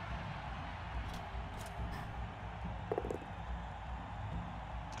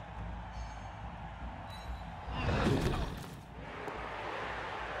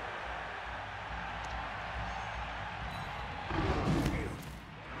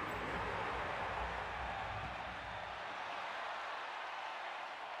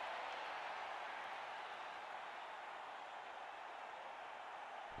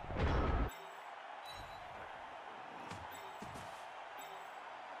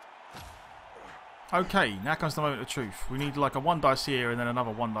 Okay, now comes the moment of truth. We need like a 1 dice here and then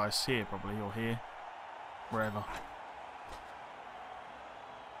another 1 dice here probably, or here. Wherever.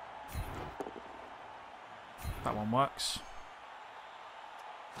 That one works.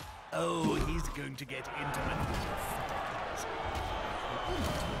 Oh, he's going to get intimate with your fighters. You're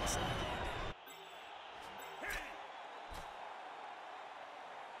not too excited.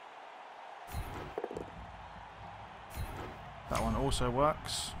 That one also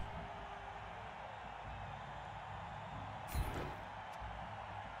works.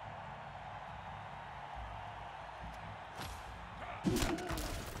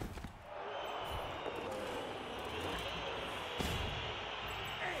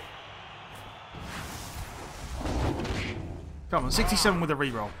 Come on, 67 with a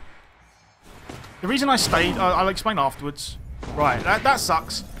reroll. The reason I stayed, I'll explain afterwards. Right, that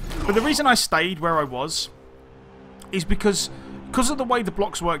sucks. But the reason I stayed where I was is because of the way the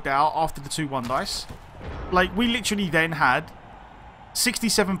blocks worked out after the 2 1 dice. Like, we literally then had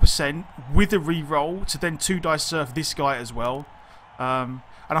 67% with a reroll to then 2 dice surf this guy as well. And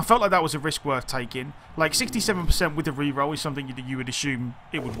I felt like that was a risk worth taking. Like, 67% with a reroll is something you would assume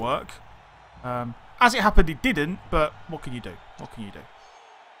it would work. As it happened, it didn't, but what can you do? What can you do?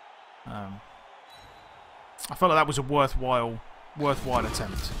 I felt like that was a worthwhile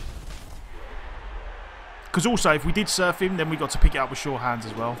attempt. Because also, if we did surf him, then we got to pick it up with sure hands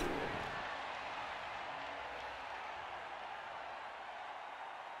as well.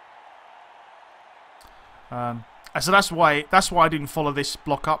 So that's why I didn't follow this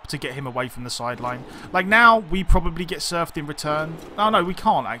block up to get him away from the sideline. Like now, we probably get surfed in return. Oh no, we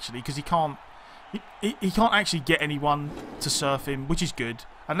can't actually, because he can't actually get anyone to surf him, which is good.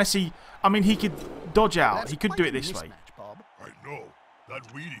 Unless he could dodge out. That's he could do it quite a this way. mismatch, Bob. I know.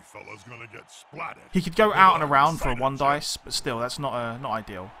 That weedy fella's gonna get splatted. He could go out and around for a 1 dice, but still, that's not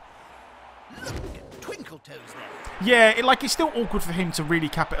ideal. Look at Twinkle Toes there. Yeah, it's still awkward for him to really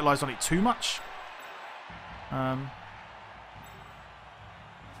capitalise on it too much.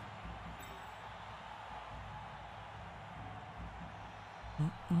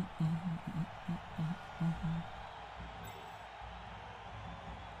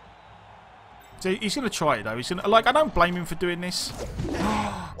 So he's going to try it though. He's going to, I don't blame him for doing this.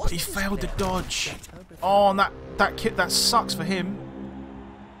 But he failed the dodge. Oh, and that kit, that sucks for him.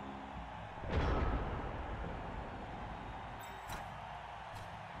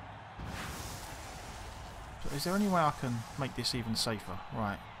 So is there any way I can make this even safer?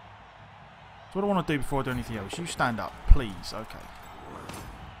 Right. So what do I want to do before I do anything else? You stand up, please. Okay.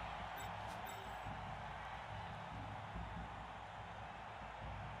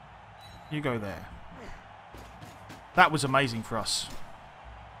 You go there. That was amazing for us.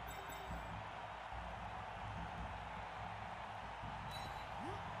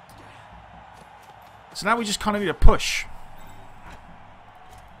 So now we just kind of need a push.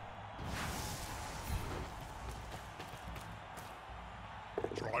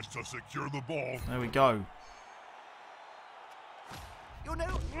 Tries to secure the ball. There we go. You know,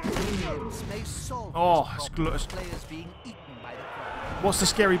 defense may solve Oh, this it's problem of players being eaten by the crowd. What's the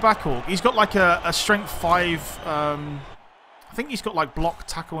scary Blackhawk? He's got like a strength 5. I think he's got like block,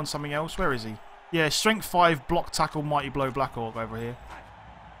 tackle, and something else. Where is he? Yeah, strength 5, block, tackle, mighty blow Blackhawk over here,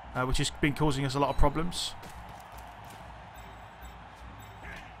 which has been causing us a lot of problems.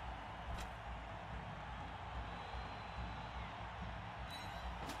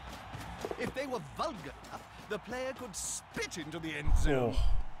 If they were vulgar enough, the player could spit into the end zone. Oh.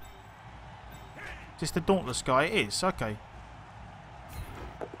 Is this the Dauntless guy? It is. Okay.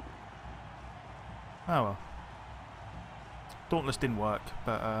 Oh well. Dauntless didn't work,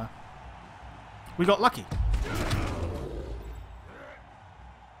 but we got lucky.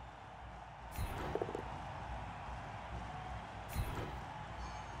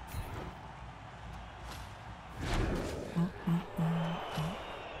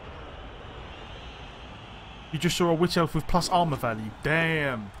 You just saw a witch elf with plus armor value.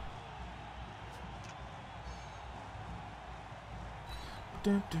 Damn.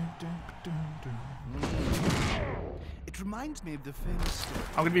 It reminds me of the famous.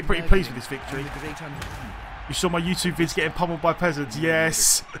 I'm going to be pretty pleased with this victory. The great undertaking. You saw my YouTube vids getting pummeled by peasants.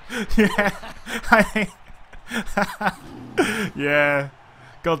 Yes. Yeah. Yeah.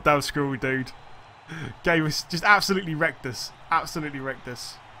 Goddamn screw, dude. Game was just absolutely wrecked us. Absolutely wrecked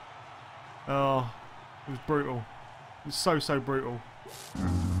us. Oh, it was brutal. It was so brutal.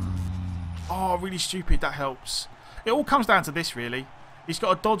 Oh, really stupid. That helps. It all comes down to this, really. He's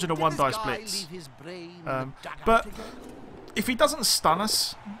got a dodge and a 1 dice blitz. But if he doesn't stun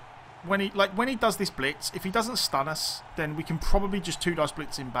us, when he does this blitz, if he doesn't stun us, then we can probably just 2-dice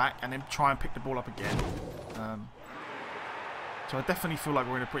blitz him back and then try and pick the ball up again. So I definitely feel like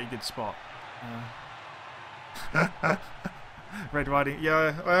we're in a pretty good spot. Red Riding,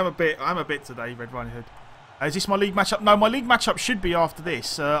 yeah, I'm a bit today, Red Riding Hood. Is this my league matchup? No, my league matchup should be after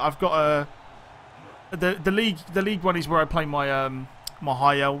this. I've got the league one is where I play my my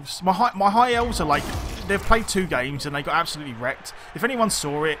high elves. My high elves are like, they've played 2 games and they got absolutely wrecked. If anyone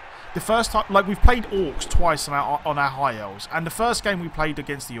saw it, the first time, like, we've played orcs twice on our high elves, and the first game we played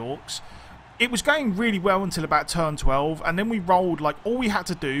against the orcs, it was going really well until about turn 12, and then we rolled, like, all we had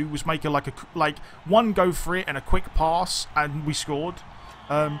to do was make one go for it and a quick pass, and we scored.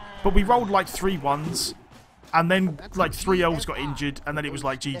 But we rolled like 3 ones, and then like 3 elves got injured, and then it was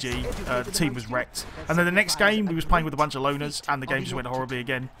like GG. The team was wrecked. And then the next game, we was playing with a bunch of loners, and the game just went horribly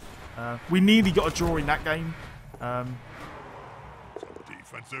again. We nearly got a draw in that game.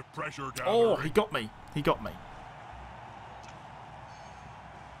 Defensive pressure down. Oh, he got me. He got me.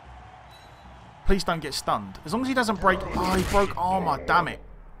 Please don't get stunned. As long as he doesn't break... Oh, he broke armor. Damn it.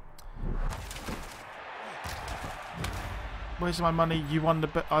 Where's my money? You won the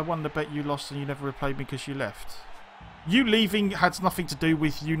bet. I won the bet. You lost and you never replayed me because you left. You leaving had nothing to do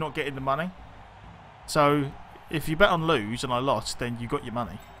with you not getting the money. So, if you bet on lose and I lost, then you got your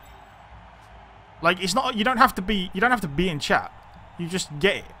money. Like, it's not... You don't have to be in chat. You just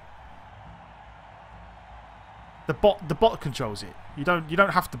get it. The bot controls it. You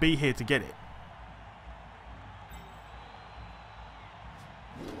don't have to be here to get it.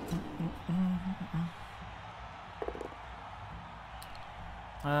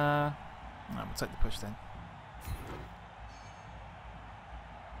 No, we'll take the push then.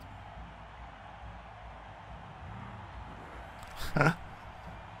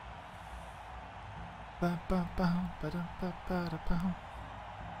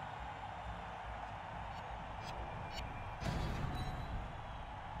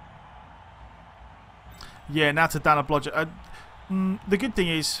 Yeah, now to Dana Blodger. The good thing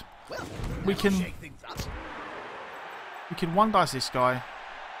is we can 1-dice this guy.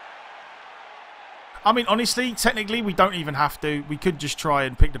 I mean, honestly, technically, we don't even have to. We could just try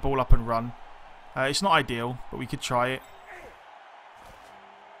and pick the ball up and run. It's not ideal, but we could try it.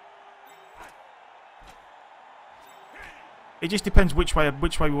 It just depends which way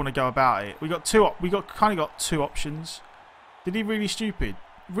we want to go about it. We kind of got 2 options. Did he really stupid?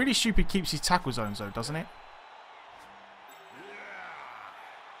 Really stupid keeps his tackle zones though, doesn't it?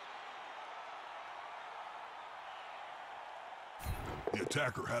 The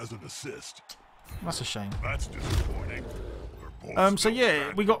attacker has an assist. That's a shame. That's disappointing. So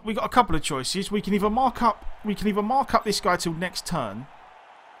yeah, we got a couple of choices. We can either mark up this guy till next turn,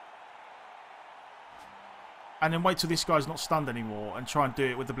 and then wait till this guy's not stunned anymore and try and do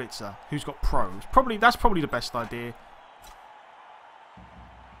it with the blitzer, who's got pros. That's probably the best idea.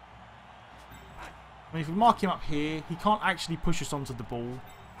 I mean, if we mark him up here, he can't actually push us onto the ball,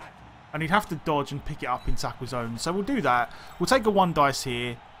 and he'd have to dodge and pick it up in tackle zone. So we'll do that. We'll take a 1-dice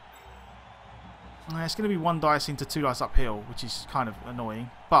here. It's going to be 1-dice into 2-dice uphill, which is kind of annoying,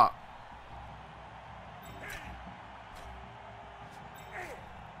 but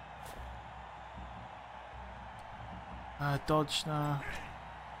dodge.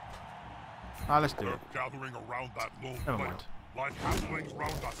 Let's do it. Gathering around that lone Never player, mind. like halflings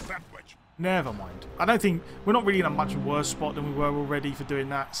round a sandwich. Never mind. I don't think we're not really in a much worse spot than we were already for doing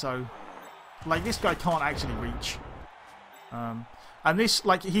that. So, like, this guy can't actually reach. And this,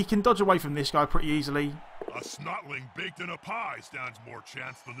 like, he can dodge away from this guy pretty easily. A snotling baked in a pie stands more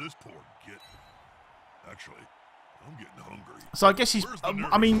chance than this poor git. Actually, I'm getting hungry. So I guess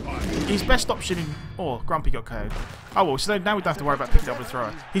I mean, his best option in... Oh, Grumpy got KO'd. Oh, well, so now we don't have to worry about picking up the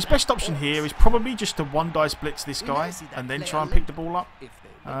thrower. His best option here is probably just to 1-dice blitz this guy and then try and pick the ball up.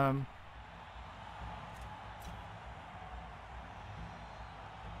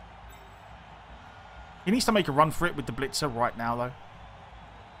 He needs to make a run for it with the blitzer right now, though.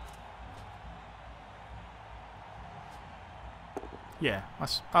 Yeah,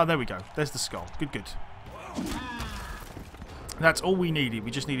 that's... Oh, there we go. There's the skull. Good, good. That's all we needed.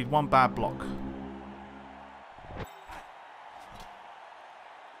 We just needed 1 bad block.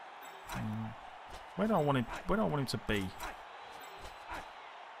 Where do I want him to be?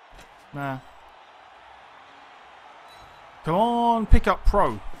 Nah. Come on, pick up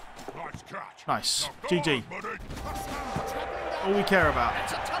pro. Nice catch. Nice. Now go GG. on, buddy. All we care about.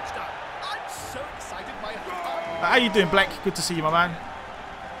 It's a touchdown. I'm so excited, my heart. How you doing, Black? Good to see you, my man.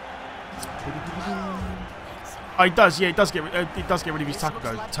 Oh, he does. Yeah, it does get rid of his tackle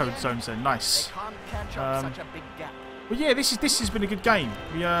zones. Then nice. They can't catch up such a big gap. Well, yeah, this has been a good game.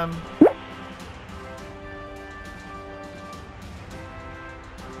 We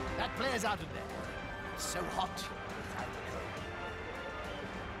players out of there. It's so hot inside the cone.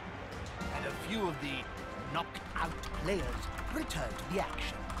 And a few of the knocked out players return to the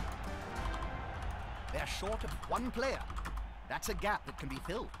action. They're short of one player. That's a gap that can be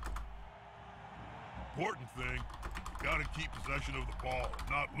filled. Important thing, you gotta keep possession of the ball,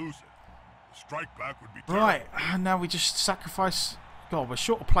 not lose it. A strike back would be terrible. Right, now we just sacrifice. God, we're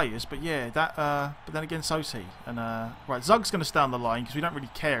short of players, but yeah, that. But then again, so's he. And right, Zug's going to stay on the line because we don't really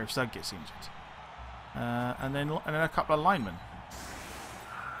care if Zug gets injured. And then a couple of linemen.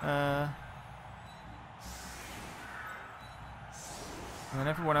 And then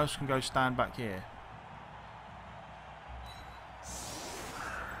everyone else can go stand back here.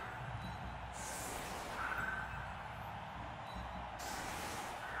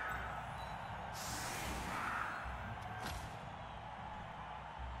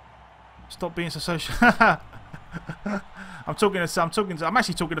 Stop being so social. I'm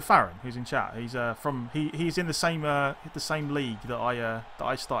actually talking to Farron, who's in chat. He's he's in the same league that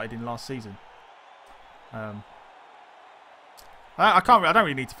I started in last season. I don't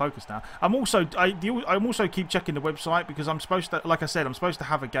really need to focus now. I'm also keep checking the website because I'm supposed to, like I said, I'm supposed to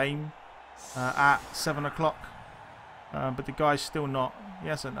have a game at 7 o'clock. But the guy's still not. He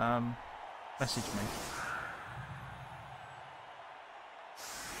hasn't messaged me.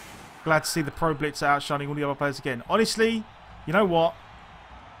 Glad to see the Pro Blitzer outshining all the other players again. Honestly, you know what?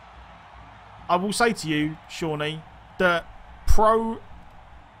 I will say to you, Shawnee, that Pro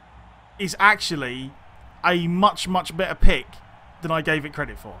is actually a much, much better pick than I gave it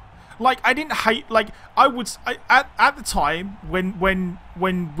credit for. Like, I didn't hate... Like, at the time, when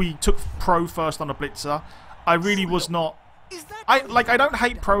we took Pro first on a Blitzer, I really was not... I don't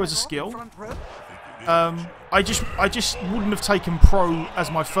hate Pro as a skill. I just wouldn't have taken Pro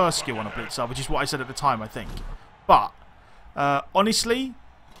as my first skill on a Blitzer, which is what I said at the time, I think. But, honestly,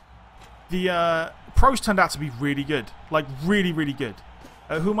 the Pros turned out to be really good. Like, really, really good.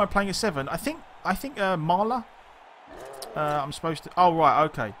 Who am I playing at 7? I think Marla. I'm supposed to... Oh, right,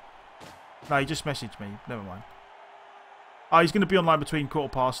 okay. No, he just messaged me. Never mind. Oh, he's going to be online between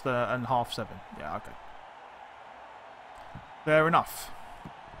 7:15 and 7:30. Yeah, okay. Fair enough.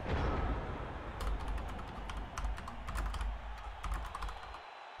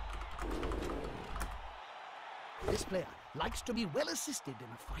 This player likes to be well assisted in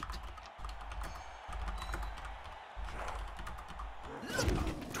a fight. Look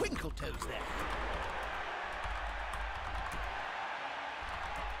at Twinkle Toes there.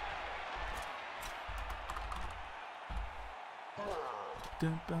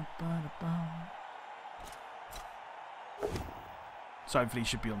 So hopefully he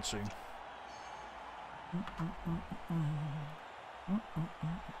should be on soon.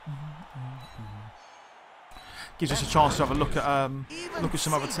 Gives us a chance to have a look at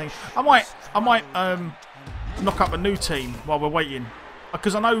some other teams. I might knock up a new team while we're waiting,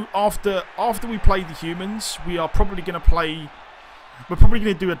 because I know after we play the humans, we are probably going to play. We're probably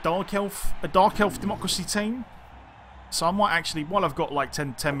going to do a dark elf democracy team. So I might actually, while I've got like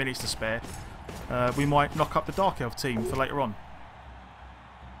 10 minutes to spare, we might knock up the dark elf team for later on.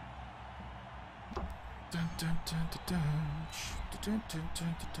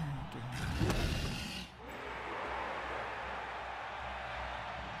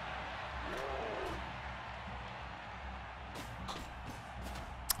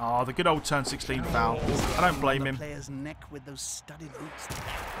 Oh, the good old turn 16 foul. I don't blame him. Player's neck with those studded boots.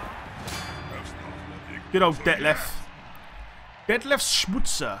 Good old Detlef. Detlef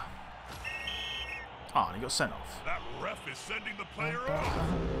Schmutzer. Oh, and he got sent off. That ref is sending the player off.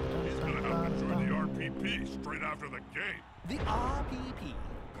 He's going to have to join the RPP straight after the game. The RPP.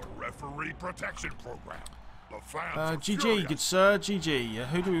 The Referee Protection Program. The fans are GG, furious. good sir, GG.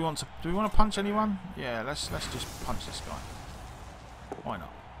 Who do we want to... Do we want to punch anyone? Yeah, let's just punch this guy. Why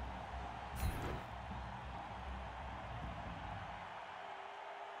not?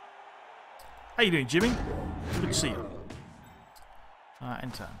 How you doing, Jimmy? Good to see you.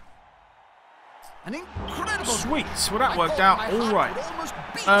 Enter. An incredible. Sweet. Well, that worked out all right.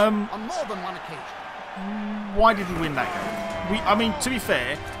 On more than one occasion. Why did we win that game? I mean, to be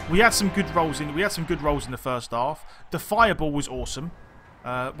fair, we had some good rolls in. We had some good rolls in the first half. The fireball was awesome.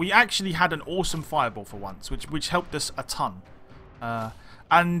 We actually had an awesome fireball for once, which helped us a ton.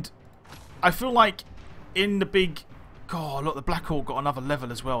 And I feel like in the big... God, look, the Black Hawk got another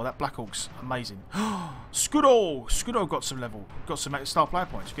level as well. That Black Hawk's amazing. Scudo! Scudo got some level. Got some star player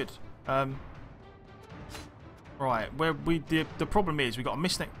points. Good. Right, where the problem is we got a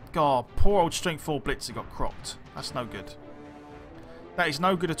misneck. God, poor old Strength 4 Blitzer got cropped. That's no good. That is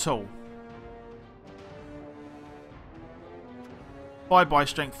no good at all. Bye-bye,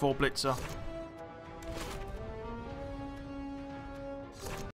 Strength 4 Blitzer.